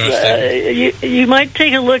you might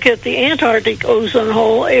take a look at the Antarctic ozone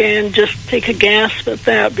hole and just take a gasp at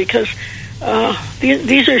that, because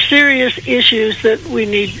these are serious issues that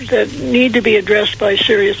need to be addressed by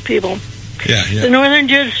serious people. Yeah. The northern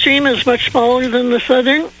jet stream is much smaller than the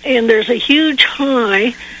southern, and there's a huge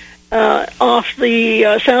high off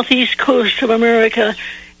the southeast coast of America,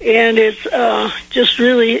 and it's just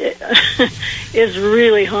really is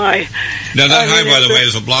really high. Now that high, by the way,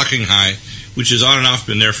 is a blocking high, which has on and off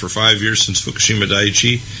been there for 5 years since Fukushima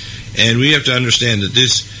Daiichi. And we have to understand that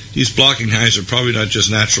these blocking highs are probably not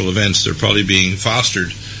just natural events. They're probably being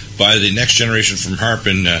fostered by the next generation from HAARP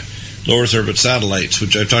and low Earth orbit satellites,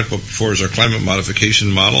 which I've talked about before as our climate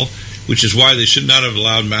modification model, which is why they should not have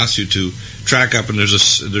allowed Matthew to track up. And there's a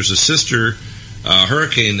sister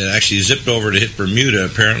hurricane that actually zipped over to hit Bermuda.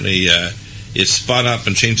 Apparently it spun up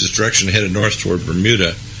and changed its direction and headed north toward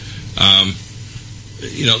Bermuda.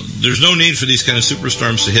 there's no need for these kind of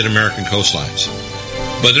superstorms to hit American coastlines.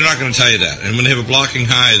 But they're not going to tell you that. And when they have a blocking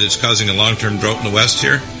high that's causing a long-term drought in the west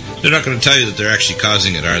here, they're not going to tell you that they're actually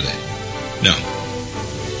causing it, are they? No.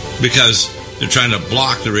 Because they're trying to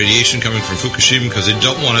block the radiation coming from Fukushima because they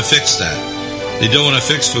don't want to fix that. They don't want to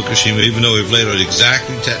fix Fukushima, even though we've laid out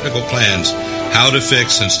exactly technical plans how to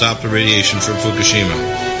fix and stop the radiation from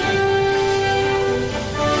Fukushima.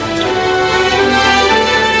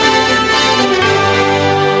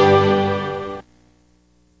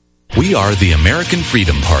 We are the American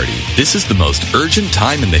Freedom Party. This is the most urgent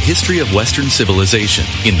time in the history of Western civilization.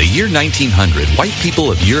 In the year 1900, white people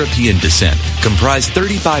of European descent comprised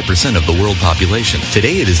 35% of the world population.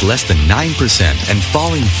 Today it is less than 9% and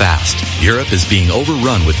falling fast. Europe is being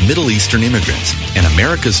overrun with Middle Eastern immigrants, and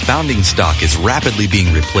America's founding stock is rapidly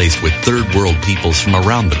being replaced with third world peoples from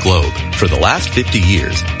around the globe. For the last 50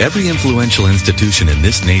 years, every influential institution in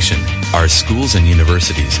this nation, our schools and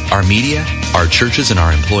universities, our media, our churches, and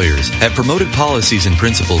our employers have promoted policies and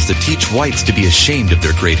principles that teach whites to be ashamed of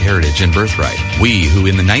their great heritage and birthright. We, who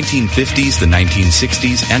in the 1950s, the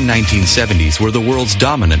 1960s, and 1970s were the world's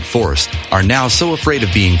dominant force, are now so afraid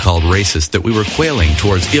of being called racist that we were quailing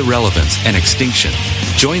towards irrelevance and extinction.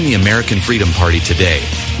 Join the American Freedom Party today.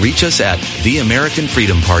 Reach us at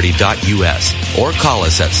theamericanfreedomparty.us or call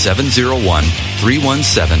us at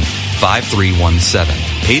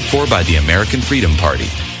 701-317-5317. Paid for by the American Freedom Party.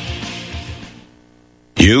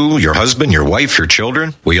 You, your husband, your wife, your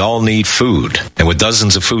children, we all need food. And with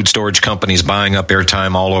dozens of food storage companies buying up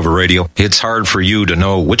airtime all over radio, it's hard for you to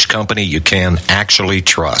know which company you can actually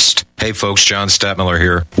trust. Hey folks, John Stadtmiller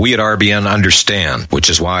here. We at RBN understand,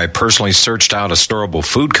 which is why I personally searched out a storable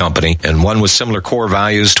food company and one with similar core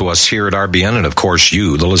values to us here at RBN and of course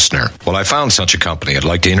you, the listener. Well, I found such a company. I'd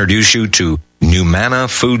like to introduce you to Numana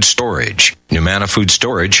Food Storage. Numana Food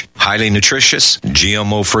Storage, highly nutritious,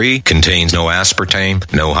 GMO-free, contains no aspartame,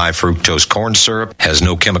 no high-fructose corn syrup, has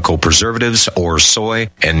no chemical preservatives or soy,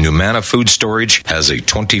 and Numana Food Storage has a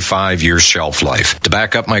 25-year shelf life. To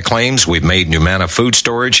back up my claims, we've made Numana Food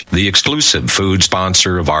Storage the exclusive food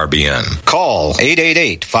sponsor of RBN. Call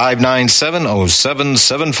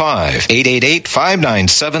 888-597-0775,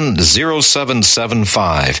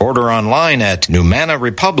 888-597-0775. Order online at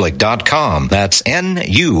NumanaRepublic.com. That's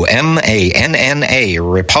NUMANNA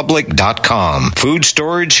Republic.com. Food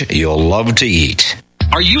storage you'll love to eat.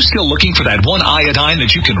 Are you still looking for that one iodine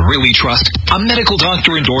that you can really trust? A medical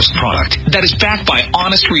doctor-endorsed product that is backed by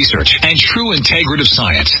honest research and true integrative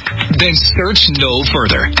science? Then search no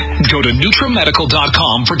further. Go to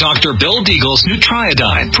Nutrimedical.com for Dr. Bill Deagle's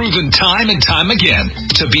Nutriodine, proven time and time again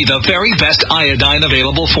to be the very best iodine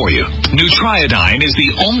available for you. Nutriodine is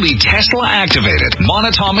the only Tesla-activated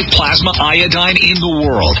monatomic plasma iodine in the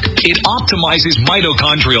world. It optimizes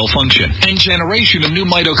mitochondrial function and generation of new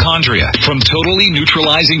mitochondria from totally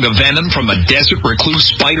neutralizing the venom from a desert recluse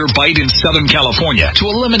spider bite in Southern California to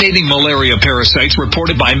eliminating malaria parasites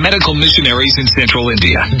reported by medical missionaries in central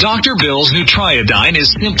India. Dr. Bill's Nutriodine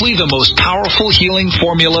is simply the most powerful healing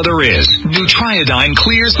formula there is. Nutriodine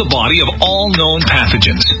clears the body of all known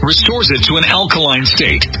pathogens, restores it to an alkaline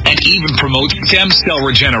state, and even promotes stem cell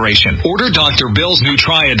regeneration. Order Dr. Bill's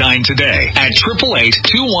Nutriodine today at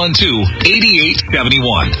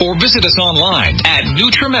 888-212-8871 or visit us online at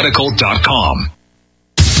Nutrimedical.com.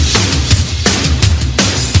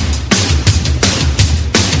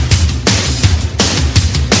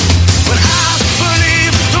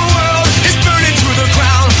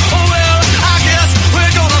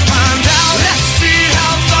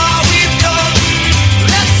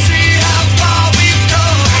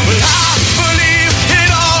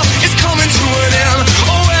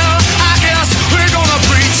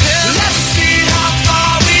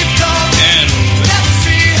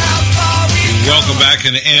 Welcome back,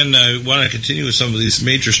 and I want to continue with some of these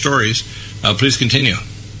major stories. Please continue.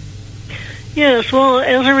 Yes, well,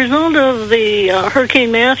 as a result of the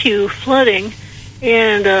Hurricane Matthew flooding,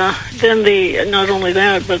 and then not only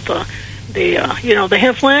that, but they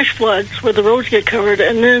have flash floods where the roads get covered,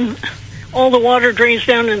 and then all the water drains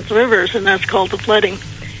down into rivers, and that's called the flooding.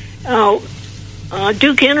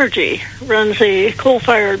 Duke Energy runs a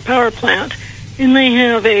coal-fired power plant, and they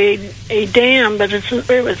have a dam, but it's an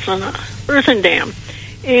earthen dam.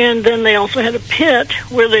 And then they also had a pit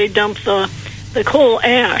where they dump the coal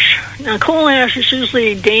ash. Now, coal ash is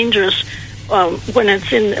usually dangerous when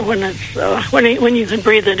you can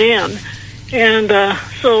breathe it in, and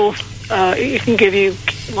so it can give you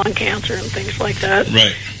lung cancer and things like that.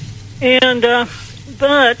 Right. And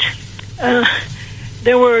but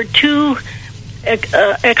there were two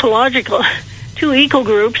eco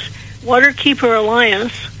groups, Waterkeeper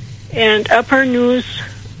Alliance and Upper News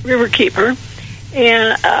Riverkeeper,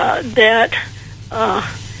 and that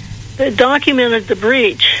documented the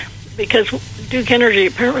breach, because Duke Energy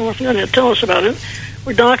apparently wasn't going to tell us about it.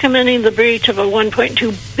 We're documenting the breach of a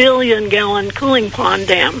 1.2 billion gallon cooling pond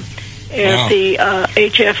dam at the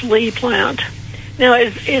H.F. Lee plant. Now,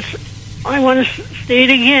 I want to state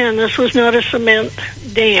again, this was not a cement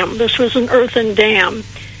dam. This was an earthen dam.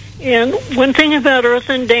 And one thing about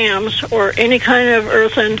earthen dams, or any kind of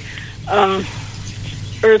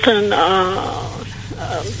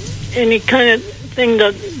any kind of thing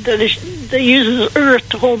that uses earth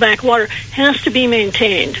to hold back water, has to be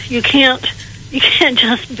maintained. You can't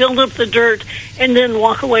just build up the dirt and then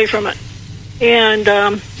walk away from it.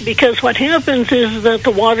 And because what happens is that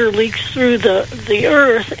the water leaks through the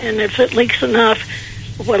earth, and if it leaks enough,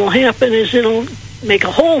 what will happen is it'll make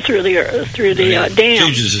a hole through the earth, through the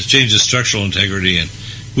dam. It changes structural integrity and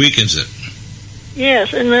weakens it.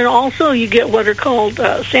 Yes, and then also you get what are called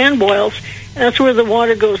sand boils. And that's where the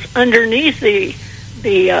water goes underneath the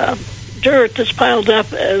dirt that's piled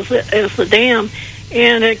up as the dam,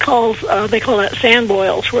 and they call that sand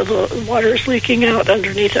boils, where the water is leaking out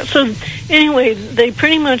underneath it. So anyway, they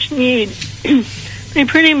pretty much need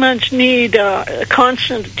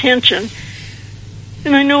constant attention.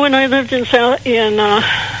 And I know when I lived in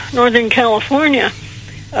Northern California,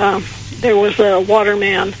 there was a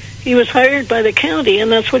waterman. He was hired by the county,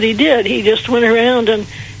 and that's what he did. He just went around and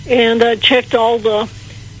checked all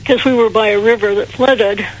because we were by a river that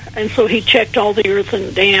flooded, and so he checked all the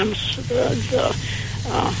earthen dams.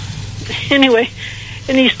 Anyway,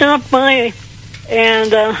 and he stopped by,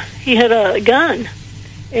 and he had a gun,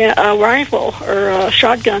 a rifle or a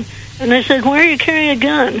shotgun. And I said, "Why are you carrying a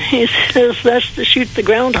gun?" He says, "That's to shoot the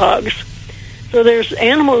groundhogs." So there's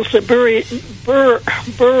animals that burrow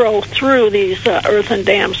through these earthen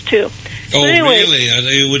dams too. Oh, anyway, really?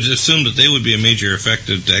 I would assume that they would be a major effect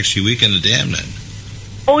to actually weaken the dam then.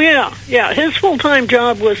 Oh yeah. His full-time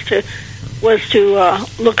job was to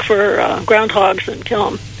look for groundhogs and kill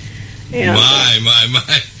them. And,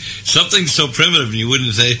 my! Something so primitive, and you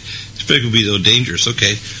wouldn't say it would be so dangerous.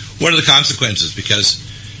 Okay, what are the consequences? Because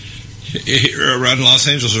here around Los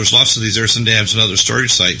Angeles, there's lots of these earthen dams and other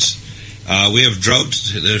storage sites. We have drought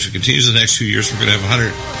that if it continues the next few years, we're going to have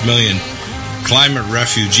 100 million climate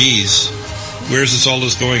refugees. Where's all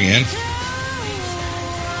this going in?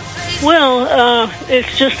 Well,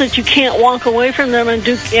 it's just that you can't walk away from them, and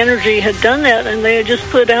Duke Energy had done that, and they had just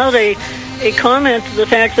put out a comment to the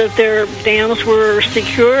fact that their dams were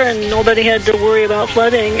secure and nobody had to worry about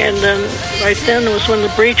flooding, and then right then was when the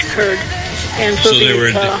breach occurred. And so they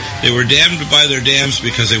were damned by their dams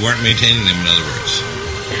because they weren't maintaining them, in other words.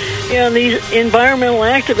 Yeah, these environmental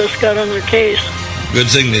activists got on their case. Good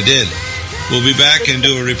thing they did. We'll be back and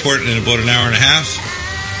do a report in about an hour and a half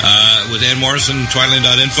with Ann Morrison,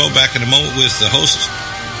 TWILAND.INFO. Back in a moment with the host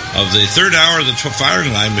of the third hour of the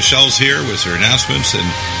firing line. Michelle's here with her announcements and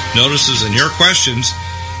notices and your questions.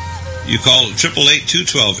 You call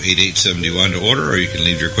 888-212-8871 to order, or you can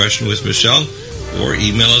leave your question with Michelle or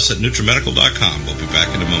email us at Nutrimedical.com. We'll be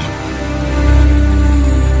back in a moment.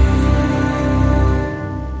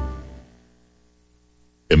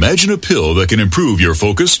 Imagine a pill that can improve your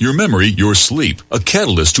focus, your memory, your sleep. A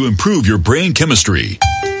catalyst to improve your brain chemistry.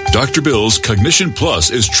 Dr. Bill's Cognition Plus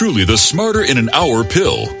is truly the smarter in an hour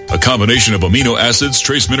pill. A combination of amino acids,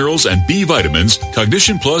 trace minerals, and B vitamins,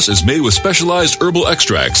 Cognition Plus is made with specialized herbal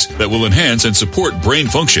extracts that will enhance and support brain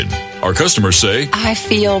function. Our customers say, I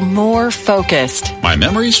feel more focused. My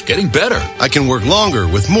memory's getting better. I can work longer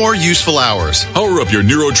with more useful hours. Power up your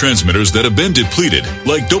neurotransmitters that have been depleted,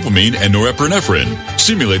 like dopamine and norepinephrine.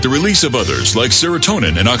 Stimulate the release of others, like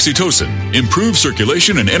serotonin and oxytocin. Improve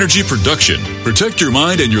circulation and energy production. Protect your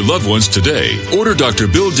mind and your loved ones today. Order Dr.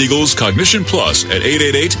 Bill Deagle's Cognition Plus at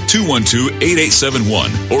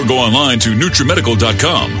 888-212-8871 or go online to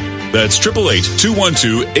Nutrimedical.com. That's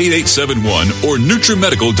 888-212-8871 or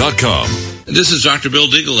Nutrimedical.com. This is Dr. Bill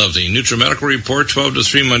Deagle of the Nutrimedical Report, 12 to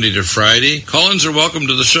 3, Monday to Friday. Call-ins are welcome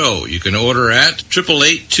to the show. You can order at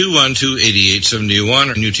 888-212-8871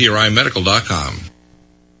 or NutriMedical.com.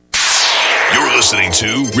 You're listening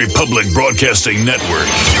to Republic Broadcasting Network.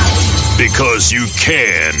 Because you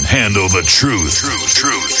can handle the truth.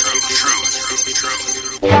 Truth.